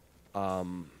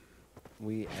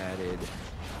 We added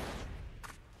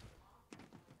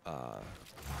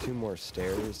 2 more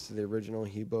stairs to the original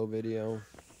Hebo video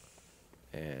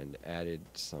and added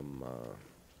some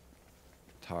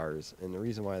tars. And the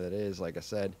reason why that is, like I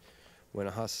said, when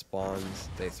a husk spawns,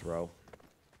 they throw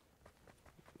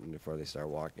before they start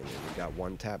walking. And you got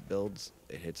 1 tap builds,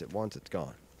 it hits it once, it's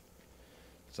gone.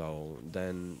 So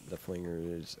then the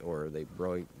flingers, or they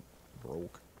broke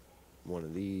one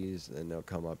of these, and they'll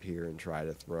come up here and try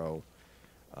to throw.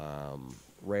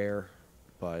 Rare,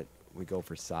 but we go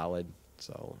for solid,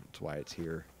 so that's why it's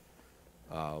here.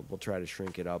 We'll try to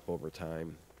shrink it up over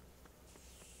time,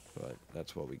 but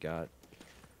that's what we got.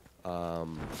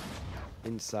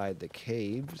 Inside the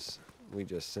caves, we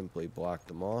just simply block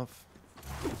them off.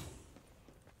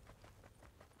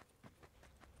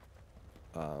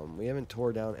 We haven't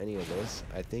tore down any of this.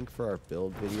 I think for our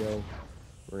build video,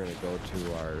 we're gonna go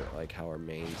to our, like, how our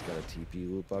main's got a TP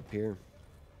loop up here.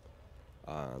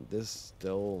 This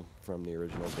still from the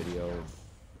original video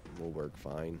will work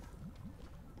fine.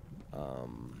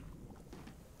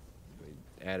 We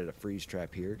added a freeze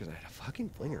trap here because I had a fucking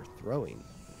flinger throwing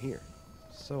here.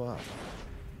 So off.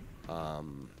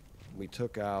 We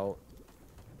took out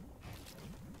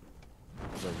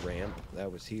the ramp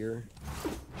that was here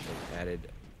and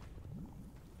added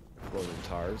floating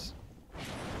tars.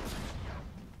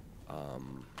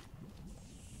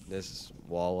 This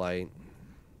wall light,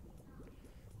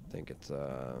 I think it's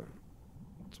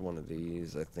one of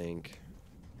these, I think.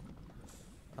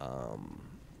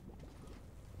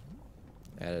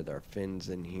 Added our fins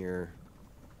in here.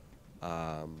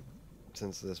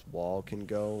 Since this wall can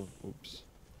go, oops.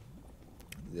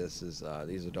 This is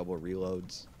these are double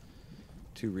reloads.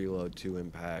 2 reload, 2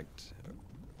 impact,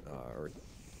 or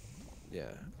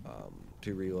yeah,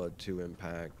 2 reload, 2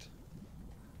 impact.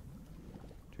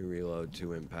 2 reload,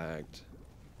 2 impact.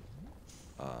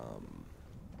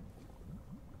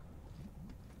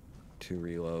 2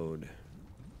 reload,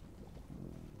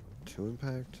 2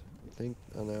 impact, I think,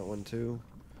 on that one too.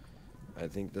 I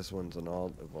think this one's an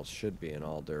all, well, should be an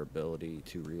all durability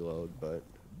 2 reload, but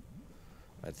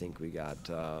I think we got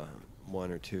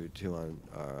 1 or 2 on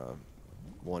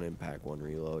 1 impact, 1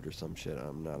 reload or some shit.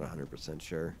 I'm not 100%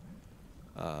 sure.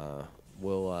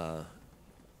 We'll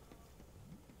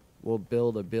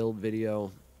build a build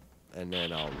video, and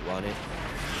then I'll run it,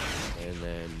 and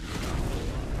then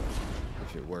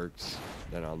if it works,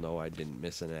 Then I'll know I didn't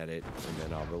miss an edit, and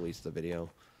then I'll release the video.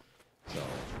 So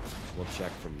we'll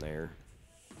check from there.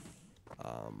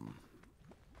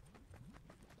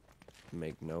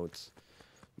 Make notes.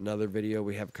 Another video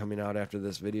we have coming out after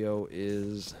this video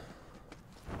is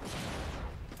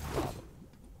lava.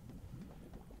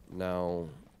 Now,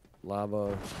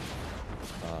 lava,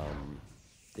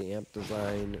 the amp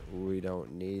design, we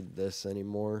don't need this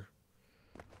anymore.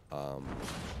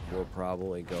 We'll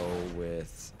probably go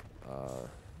with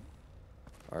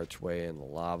archway and the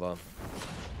lava.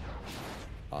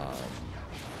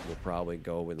 We'll probably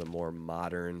go with a more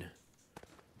modern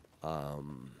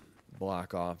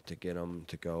block off to get them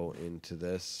to go into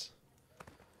this,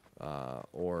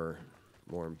 or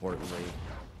more importantly,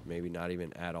 maybe not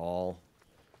even at all,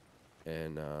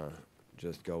 and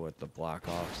just go with the block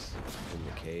offs in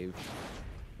the cave,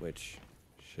 which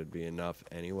should be enough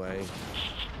anyway.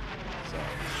 So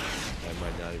I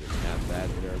might not even have that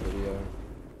in our video.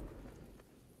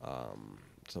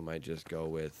 So I might just go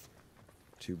with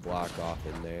 2 block off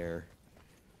in there,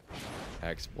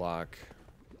 X block,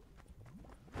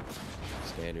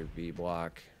 standard B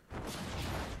block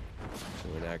to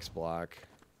an X block.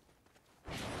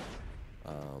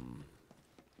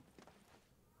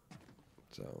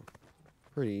 So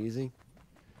pretty easy.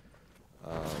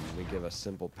 We give a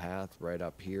simple path right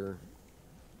up here.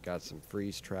 Got some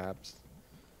freeze traps.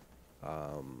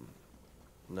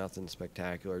 Nothing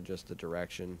spectacular, just the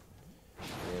direction.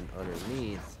 And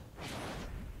underneath,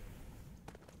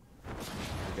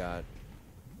 we got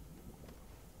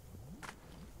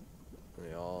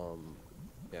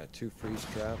 2 freeze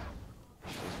trap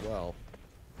as well.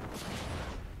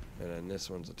 And then this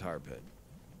one's a tar pit.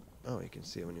 Oh, you can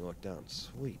see it when you look down.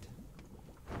 Sweet.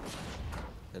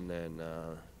 And then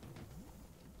I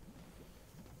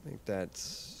think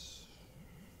that's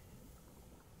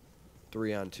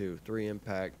 3 on 2. 3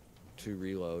 impact, 2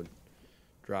 reload.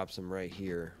 Drops them right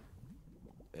here.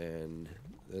 And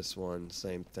this one,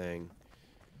 same thing.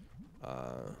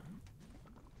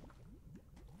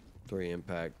 3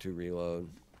 impact, 2 reload.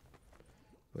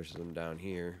 Pushes them down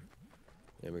here.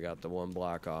 And we got the 1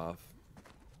 block off.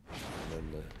 And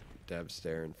then the dev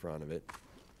stair in front of it.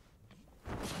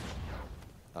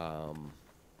 And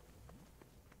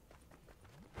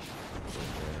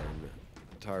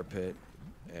tar pit.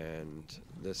 And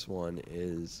this one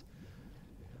is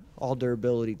all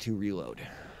durability to reload.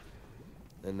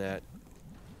 And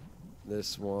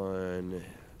this one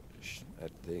I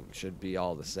think should be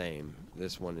all the same.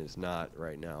 This one is not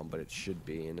right now, but it should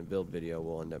be. In the build video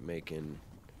we'll end up making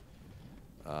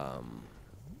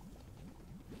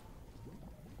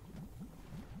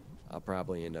I'll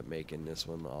probably end up making this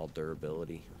one all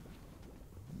durability,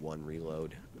 1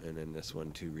 reload, and then this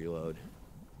one 2 reload.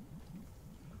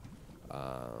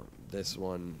 This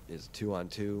one is 2 on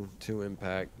 2, 2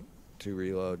 impact, 2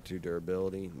 reload, 2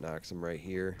 durability, knocks them right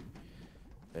here.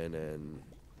 And then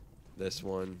this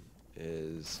one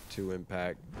is 2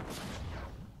 impact,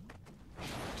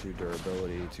 2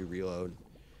 durability, 2 reload.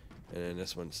 And then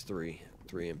this one's 3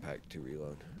 impact, 2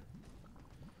 reload.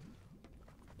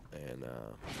 And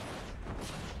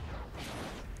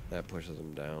that pushes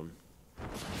them down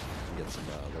and gets them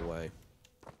out of the way.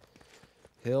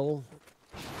 Hill,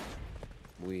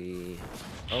 for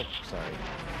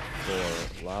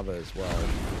lava as well,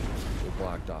 we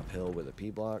blocked off hill with a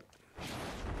P block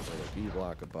and a B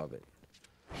block above it.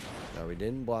 Now we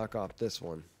didn't block off this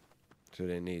one, so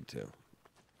they need to,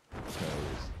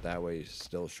 because that way is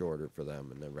still shorter for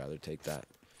them, and they'd rather take that.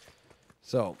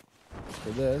 So for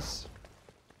this,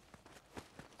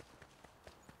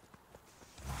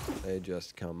 they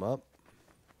just come up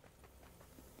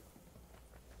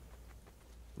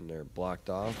and they're blocked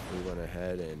off. We went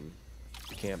ahead and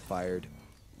campfired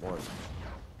 1,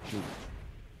 2,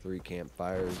 3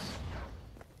 campfires,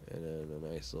 and then a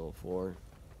nice little 4.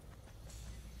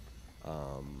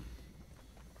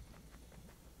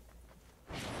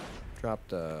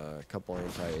 Dropped a couple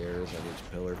anti-airs on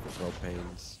each pillar for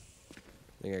propanes. I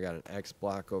think I got an X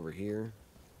block over here.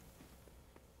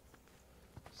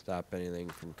 Stop anything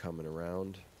from coming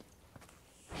around.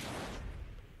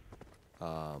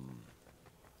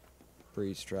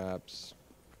 Freeze traps.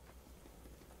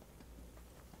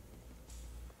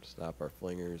 Stop our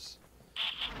flingers.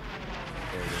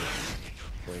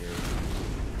 Flingers.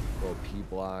 Little P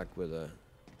block with a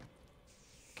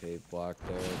cave block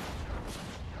there.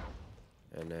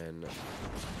 And then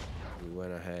we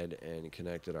went ahead and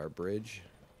connected our bridge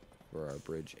for our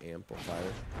bridge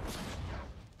amplifier.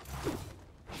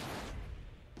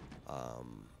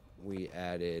 We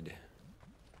added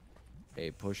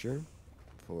a pusher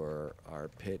for our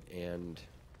pit and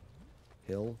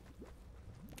hill.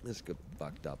 This could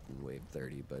fucked up in wave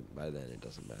 30, but by then it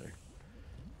doesn't matter.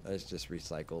 It just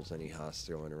recycles any husk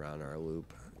throwing around our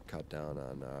loop. Cut down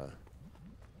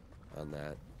on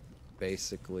that.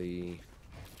 Basically,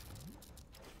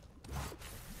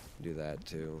 do that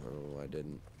too. I don't know why I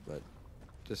didn't, but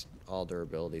just all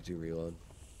durability to reload.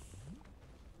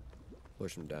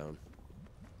 Push them down.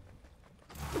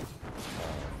 Let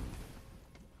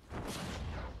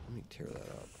me tear that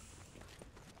up.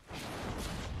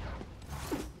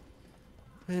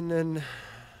 And then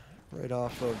right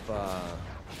off of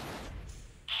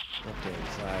left-hand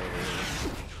side,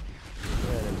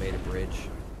 and I made a bridge.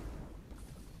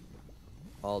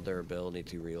 All durability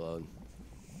to reload.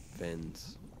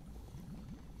 Fins.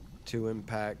 2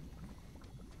 impact.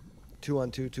 2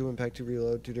 on 2, 2 impact, 2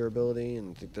 reload, 2 durability,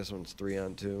 and I think this one's 3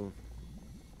 on 2.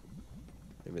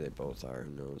 Maybe they both are,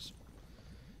 who knows.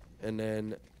 And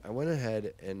then I went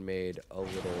ahead and made a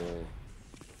little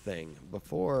thing.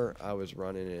 Before, I was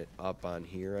running it up on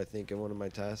here, I think, in one of my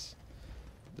tests.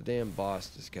 The damn boss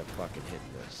just kept fucking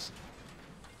hitting this.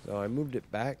 So I moved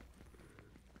it back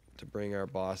to bring our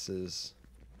bosses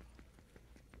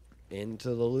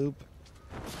into the loop.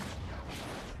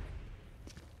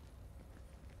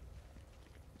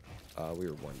 We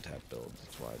were one-tap builds,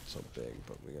 that's why it's so big,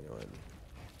 but we're going to go ahead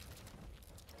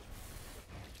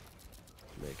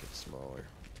and make it smaller.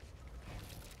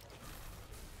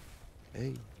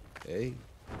 Hey, hey.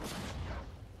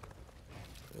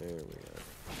 There we are.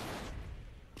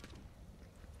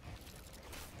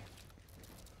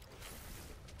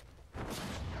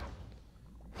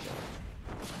 So,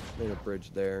 made a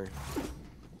bridge there.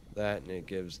 That, and it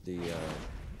gives the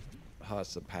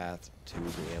husk a path to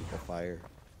the amplifier.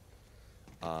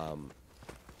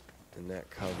 And that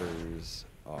covers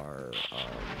our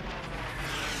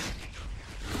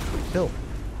hill.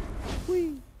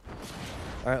 Whee!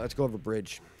 Alright, let's go over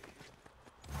bridge.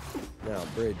 Now,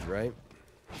 bridge, right?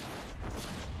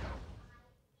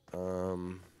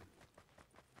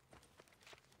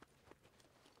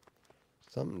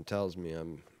 Something tells me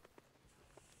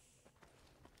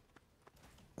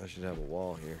I should have a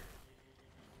wall here.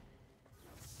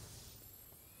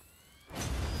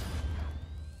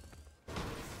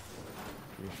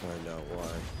 Let me find out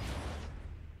why.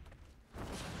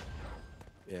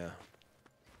 Yeah.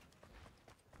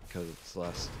 Because it's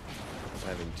less.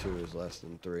 Having 2 is less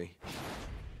than 3.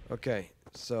 Okay,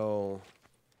 so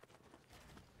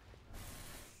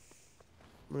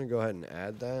I'm going to go ahead and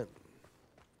add that.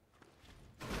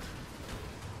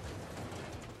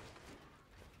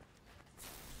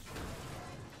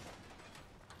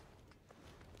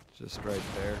 Just right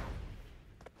there.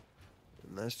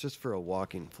 And that's just for a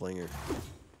walking flinger.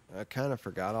 I kind of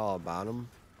forgot all about him.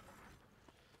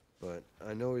 But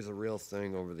I know he's a real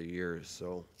thing over the years,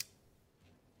 so.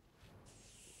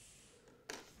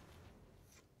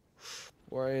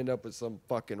 Or I end up with some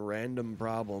fucking random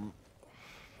problem.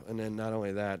 And then not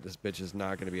only that, this bitch is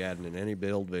not going to be added in any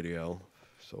build video.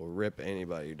 So rip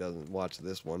anybody who doesn't watch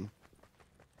this one.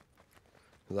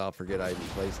 Because I'll forget I even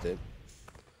placed it.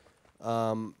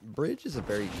 Bridge is a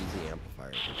very easy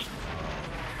amplifier.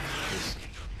 Just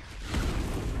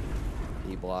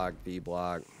E block, B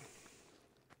block,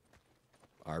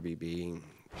 RBB,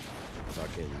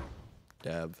 fucking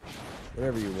dev,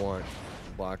 whatever you want.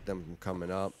 Block them from coming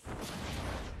up.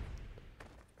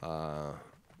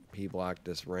 P block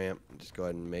this ramp. Just go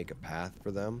ahead and make a path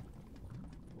for them.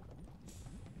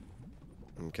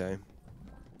 Okay.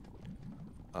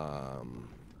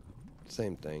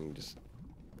 Same thing. Just,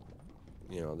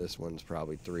 you know, this one's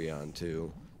probably 3 on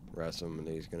 2. The rest of them,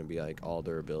 he's going to be like all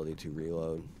durability to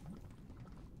reload.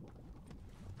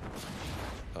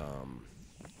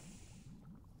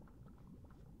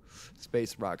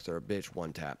 Space rocks are a bitch,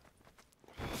 1 tap.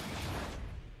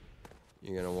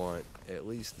 You're going to want at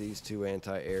least these 2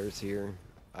 anti-airs here.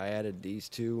 I added these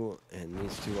 2 and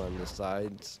these 2 on the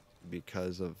sides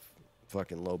because of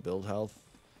fucking low build health.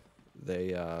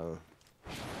 They aren't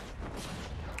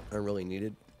really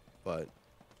needed, but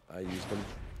I used them.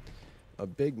 A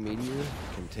big meteor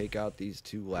can take out these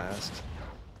 2 last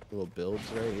little builds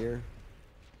right here.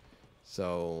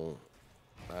 So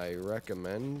I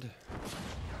recommend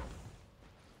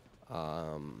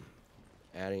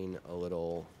adding a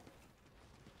little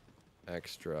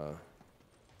extra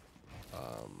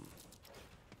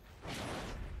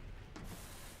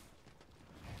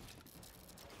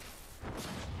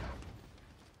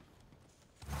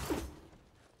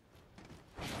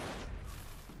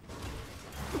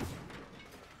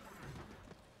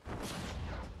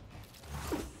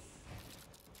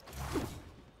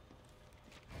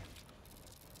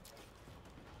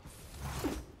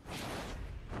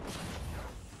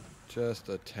Just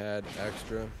a tad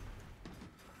extra.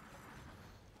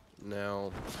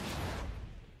 Now,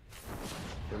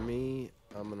 for me,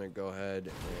 I'm gonna go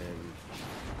ahead and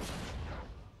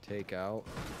take out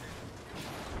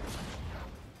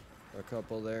a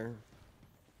couple there.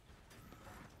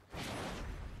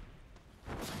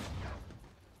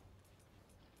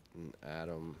 And add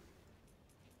them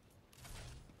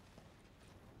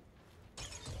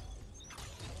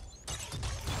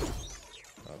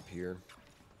up here.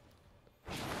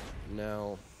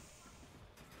 Now,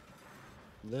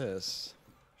 this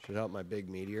should help my big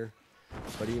meteor,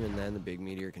 but even then, the big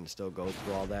meteor can still go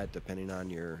through all that depending on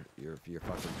your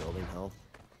fucking building health.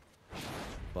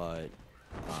 But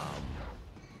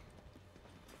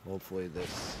hopefully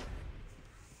this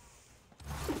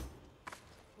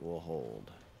will hold.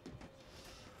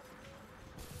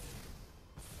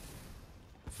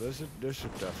 So this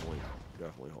should definitely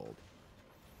hold.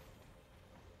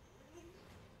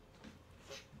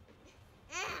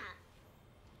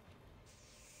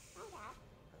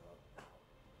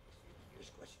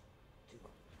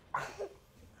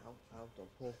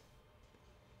 Don't pull.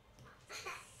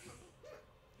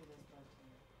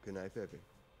 Good night, baby.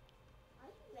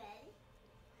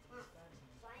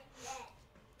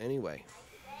 Anyway,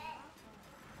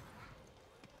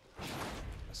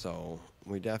 so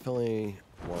we definitely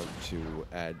want to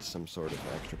add some sort of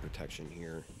extra protection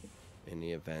here in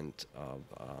the event of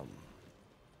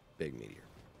big meteor,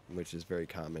 which is very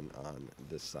common on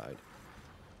this side.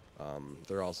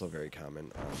 They're also very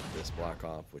common on this block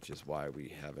off, which is why we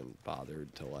haven't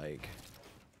bothered to, like,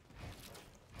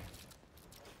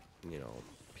 you know,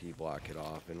 P-block it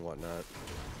off and whatnot.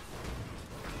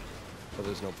 But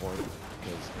there's no point,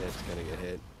 because it's going to get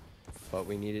hit. But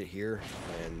we need it here,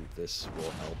 and this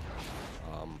will help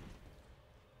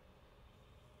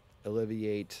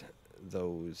alleviate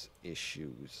those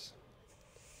issues.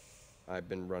 I've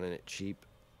been running it cheap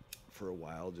for a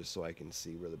while just so I can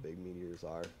see where the big meteors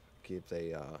are. If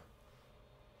they,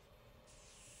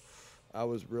 I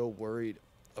was real worried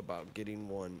about getting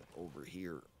one over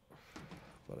here,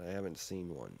 but I haven't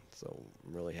seen one, so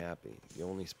I'm really happy. The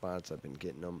only spots I've been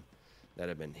getting them that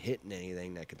have been hitting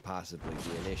anything that could possibly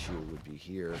be an issue would be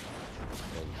here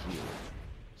and here,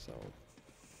 so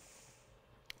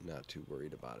I'm not too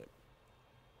worried about it.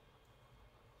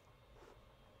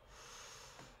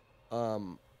 I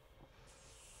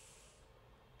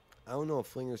don't know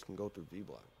if flingers can go through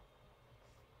V-block.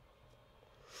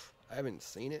 I haven't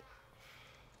seen it,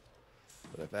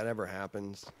 but if that ever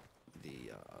happens,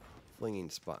 the flinging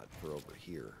spot for over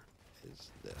here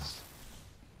is this.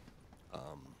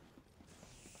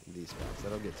 These spots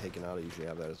that'll get taken out. I usually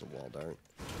have that as a wall dart,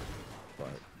 but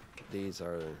these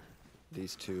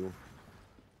two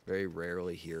very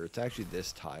rarely here. It's actually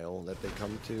this tile that they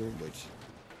come to, which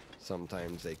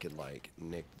sometimes they could like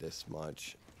nick this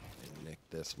much and nick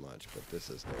this much, but this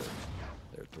is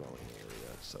their throwing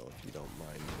area. So if you don't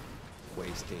mind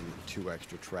wasting 2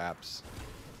 extra traps,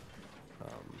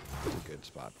 it's a good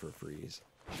spot for freeze.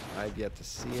 I've yet to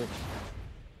see it,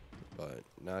 but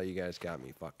now you guys got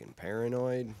me fucking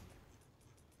paranoid.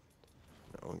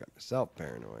 No, I got myself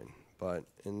paranoid. But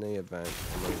in the event,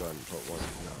 I'm gonna go ahead and put one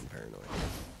non-paranoid.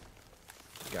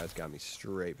 You guys got me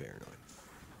straight paranoid.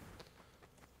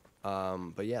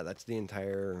 But yeah, that's the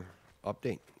entire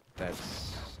update.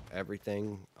 That's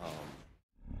everything.